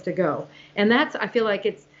the place to go. And I feel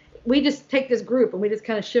like we just take this group and we just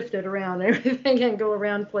kind of shift it around and everything and go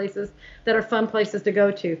around places that are fun places to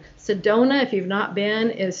go to. Sedona, if you've not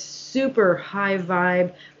been, is super high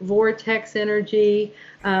vibe, vortex energy,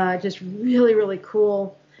 just really, really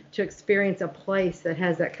cool to experience a place that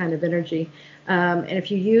has that kind of energy. And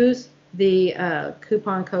if you use the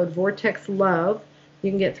coupon code Vortex Love,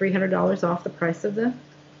 you can get $300 off the price of the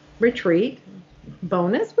retreat.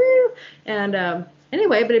 Bonus, woo! And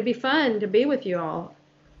anyway, but it'd be fun to be with you all.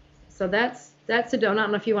 So that's Sedona. I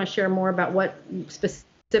don't know if you want to share more about what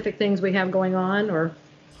specific things we have going on, or,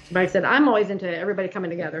 like I said, I'm always into everybody coming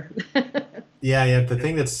together. Yeah. The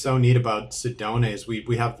thing that's so neat about Sedona is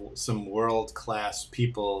we have some world-class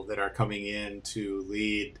people that are coming in to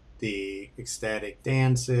lead the ecstatic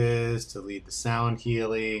dances, to lead the sound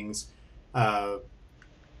healings, uh,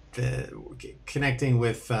 connecting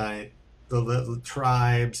with the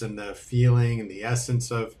tribes and the feeling and the essence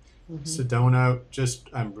of Sedona.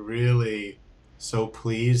 I'm really so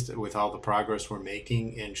pleased with all the progress we're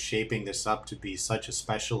making in shaping this up to be such a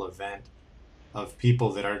special event of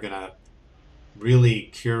people that are going to really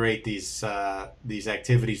curate these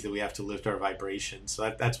activities that we have to lift our vibration. So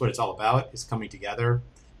that's what it's all about, is coming together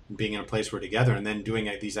and being in a place where we're together, and then doing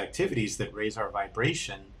these activities that raise our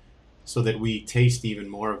vibration so that we taste even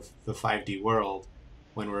more of the 5D world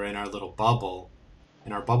when we're in our little bubble.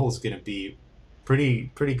 And our bubble is going to be pretty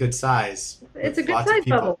good size. It's a good size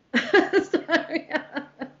bubble.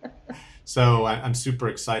 So I'm super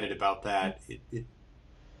excited about that.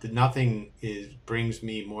 Nothing brings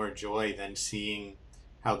me more joy than seeing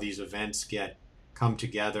how these events come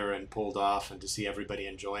together and pulled off, and to see everybody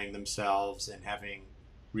enjoying themselves and having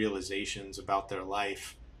realizations about their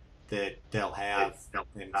life that they'll have,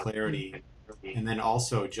 and clarity, and then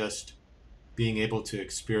also just being able to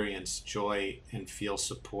experience joy and feel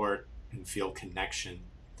support and feel connection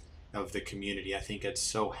of the community. I think it's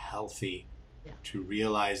so healthy to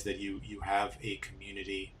realize that you have a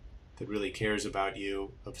community that really cares about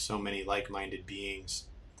you, of so many like-minded beings,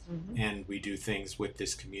 and we do things with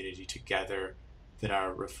this community together that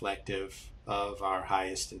are reflective of our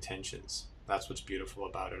highest intentions. That's what's beautiful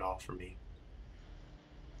about it all for me.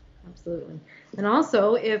 Absolutely. And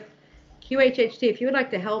also, if QHHT, if you would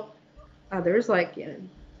like to help others,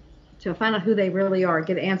 to find out who they really are,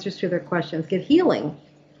 get answers to their questions, get healing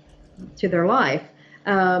to their life.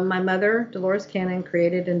 My mother, Dolores Cannon,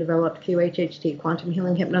 created and developed QHHT, Quantum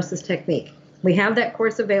Healing Hypnosis Technique. We have that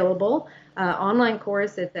course available, online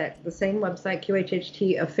course. It's at the same website,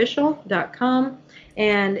 QHHTofficial.com.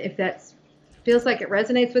 And if that feels like it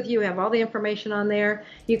resonates with you, have all the information on there.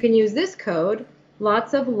 You can use this code,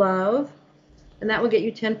 Lots of Love, and that will get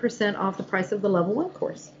you 10% off the price of the Level 1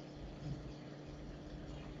 course.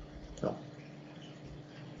 So,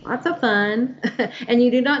 lots of fun. And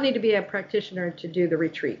you do not need to be a practitioner to do the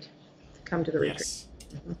retreat, to come to the retreat. Yes.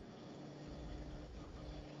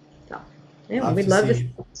 So, yeah, we'd love to.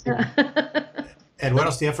 And what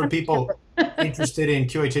else do you have for people interested in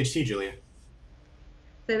QHHT, Julia?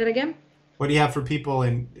 Say that again? What do you have for people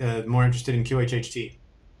more interested in QHHT?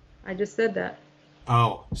 I just said that.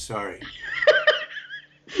 Oh, sorry.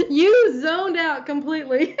 You zoned out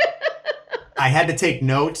completely. I had to take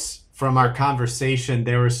notes from our conversation.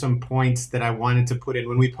 There were some points that I wanted to put in.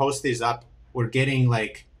 When we post these up, we're getting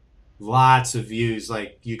lots of views.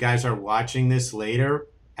 You guys are watching this later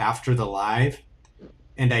after the live.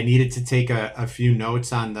 And I needed to take a few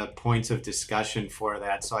notes on the points of discussion for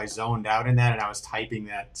that. So I zoned out in that, and I was typing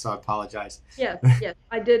that. So I apologize. Yes.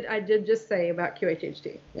 I did just say about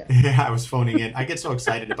QHHT. Yes. Yeah, I was phoning in. I get so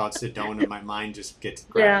excited about Sedona. My mind just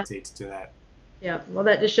gravitates to that. Yeah. Well,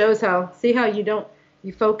 that just shows how you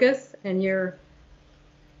focus, and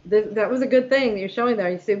that was a good thing that you're showing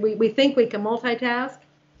there. You see, we think we can multitask.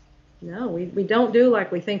 No, we don't do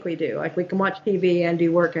like we think we do. Like we can watch TV and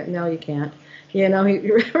do work. No, you can't. When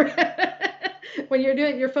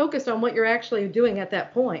you're focused on what you're actually doing at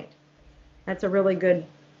that point. That's a really good.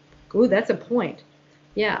 Ooh, that's a point.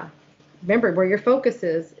 Yeah. remember where your focus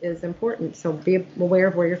is important. So be aware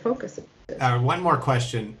of where your focus is. One more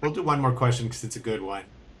question. We'll do one more question because it's a good one.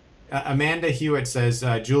 Amanda Hewitt says,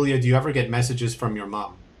 Julia, do you ever get messages from your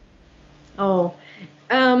mom? Oh,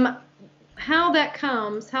 how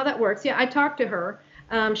that works. Yeah, I talk to her.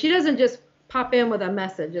 She doesn't just pop in with a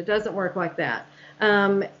message. It doesn't work like that. I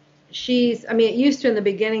mean, it used to in the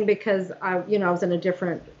beginning because I was in a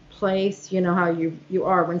different place. You know how you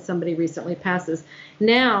are when somebody recently passes.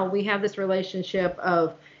 Now we have this relationship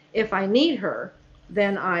of if I need her,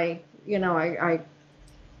 then I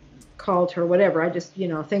called her, whatever. I just,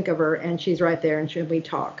 think of her and she's right there and we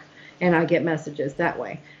talk and I get messages that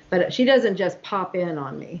way. But she doesn't just pop in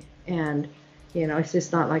on me and, it's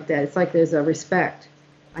just not like that. It's like there's a respect,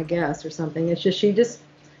 I guess, or something. It's just,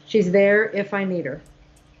 she's there if I need her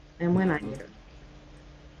and when I need her.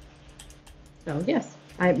 So yes,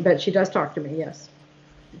 but she does talk to me. Yes.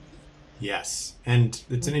 Yes. And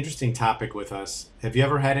it's an interesting topic with us. Have you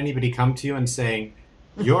ever had anybody come to you and saying,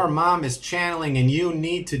 your mom is channeling and you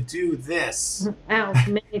need to do this?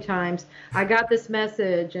 Many times. I got this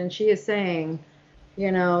message and she is saying,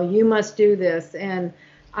 you must do this. And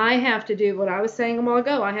I have to do what I was saying a while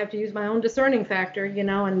ago. I have to use my own discerning factor,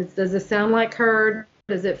 and does it sound like her?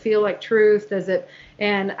 Does it feel like truth? Does it?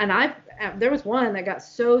 And there was one that got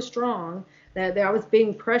so strong that I was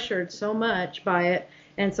being pressured so much by it.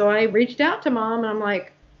 And so I reached out to Mom and I'm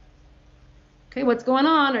like, okay, what's going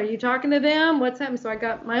on? Are you talking to them? What's happening? So I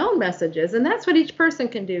got my own messages, and that's what each person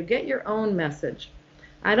can do. Get your own message.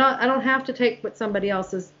 I don't have to take what somebody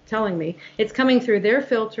else is telling me. It's coming through their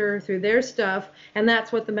filter, through their stuff, and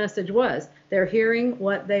that's what the message was. They're hearing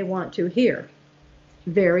what they want to hear.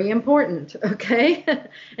 Very important, okay?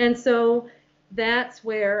 And so that's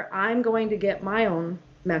where I'm going to get my own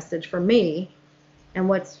message for me and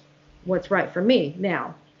what's right for me.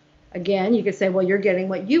 Now, again, you could say, well, you're getting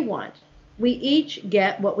what you want. We each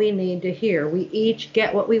get what we need to hear. We each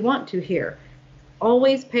get what we want to hear.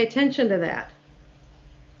 Always pay attention to that.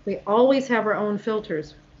 We always have our own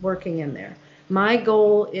filters working in there. My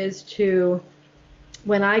goal is to,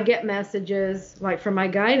 when I get messages, like from my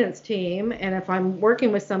guidance team, and if I'm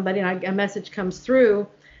working with somebody and a message comes through,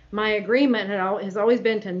 my agreement has always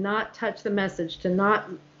been to not touch the message, to not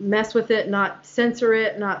mess with it, not censor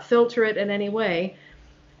it, not filter it in any way.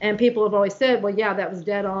 And people have always said, well, yeah, that was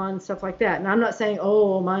dead on, stuff like that. And I'm not saying,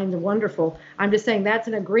 oh, mine's wonderful. I'm just saying that's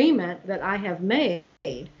an agreement that I have made.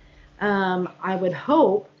 I would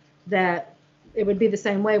hope that it would be the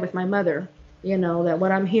same way with my mother, that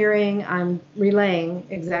what I'm hearing, I'm relaying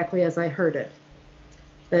exactly as I heard it.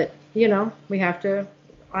 But, we have to,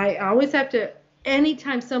 I always have to,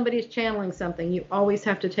 anytime somebody's channeling something, you always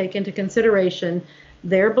have to take into consideration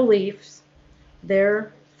their beliefs,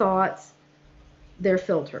 their thoughts, their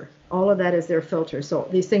filter. All of that is their filter. So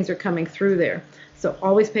these things are coming through there. So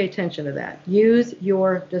always pay attention to that. Use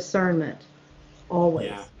your discernment.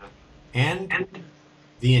 Always. Yeah. And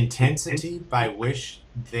the intensity by which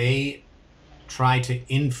they try to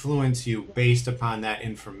influence you based upon that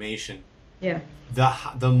information. Yeah.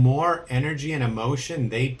 The more energy and emotion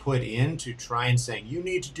they put in to try and saying, you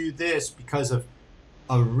need to do this because of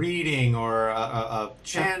a reading or a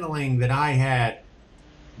channeling that I had,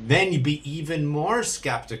 then you'd be even more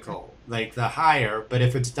skeptical, like the higher. But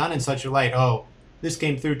if it's done in such a light, oh, this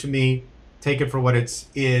came through to me, take it for what it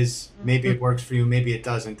is. Maybe it works for you, maybe it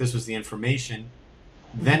doesn't. This was the information.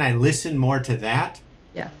 Then I listen more to that.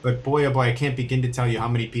 Yeah. But boy, oh boy, I can't begin to tell you how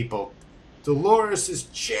many people, Dolores is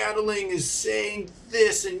channeling, is saying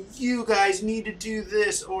this, and you guys need to do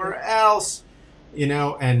this or else,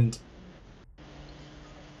 and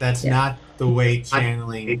that's not the way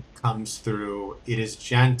channeling comes through. It is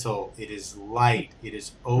gentle, it is light, it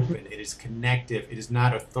is open, it is connective, it is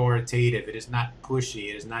not authoritative, it is not pushy,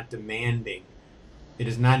 it is not demanding. It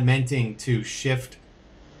is not meant to shift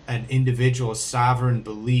an individual's sovereign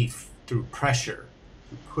belief through pressure,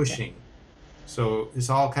 through pushing. So this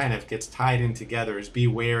all kind of gets tied in together. Is be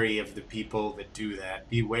wary of the people that do that.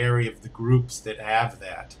 Be wary of the groups that have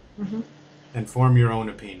that. And form your own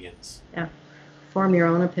opinions. Yeah. Form your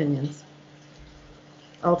own opinions.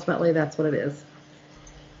 Ultimately, that's what it is.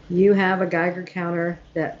 You have a Geiger counter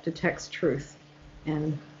that detects truth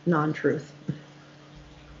and non-truth.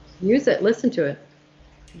 Use it. Listen to it.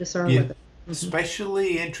 Discern with it.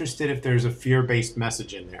 Especially interested if there's a fear-based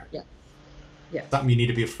message in there. Yeah. Yeah. Something you need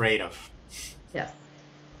to be afraid of. Yes.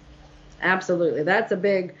 Absolutely. That's a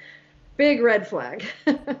big red flag.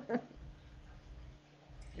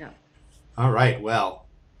 Yeah. All right. Well,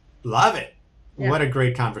 love it. Yeah. What a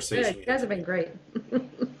great conversation. You guys have been great.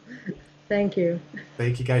 Thank you.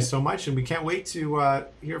 Thank you guys so much. And we can't wait to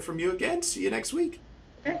hear from you again. See you next week.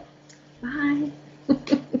 Okay. Bye.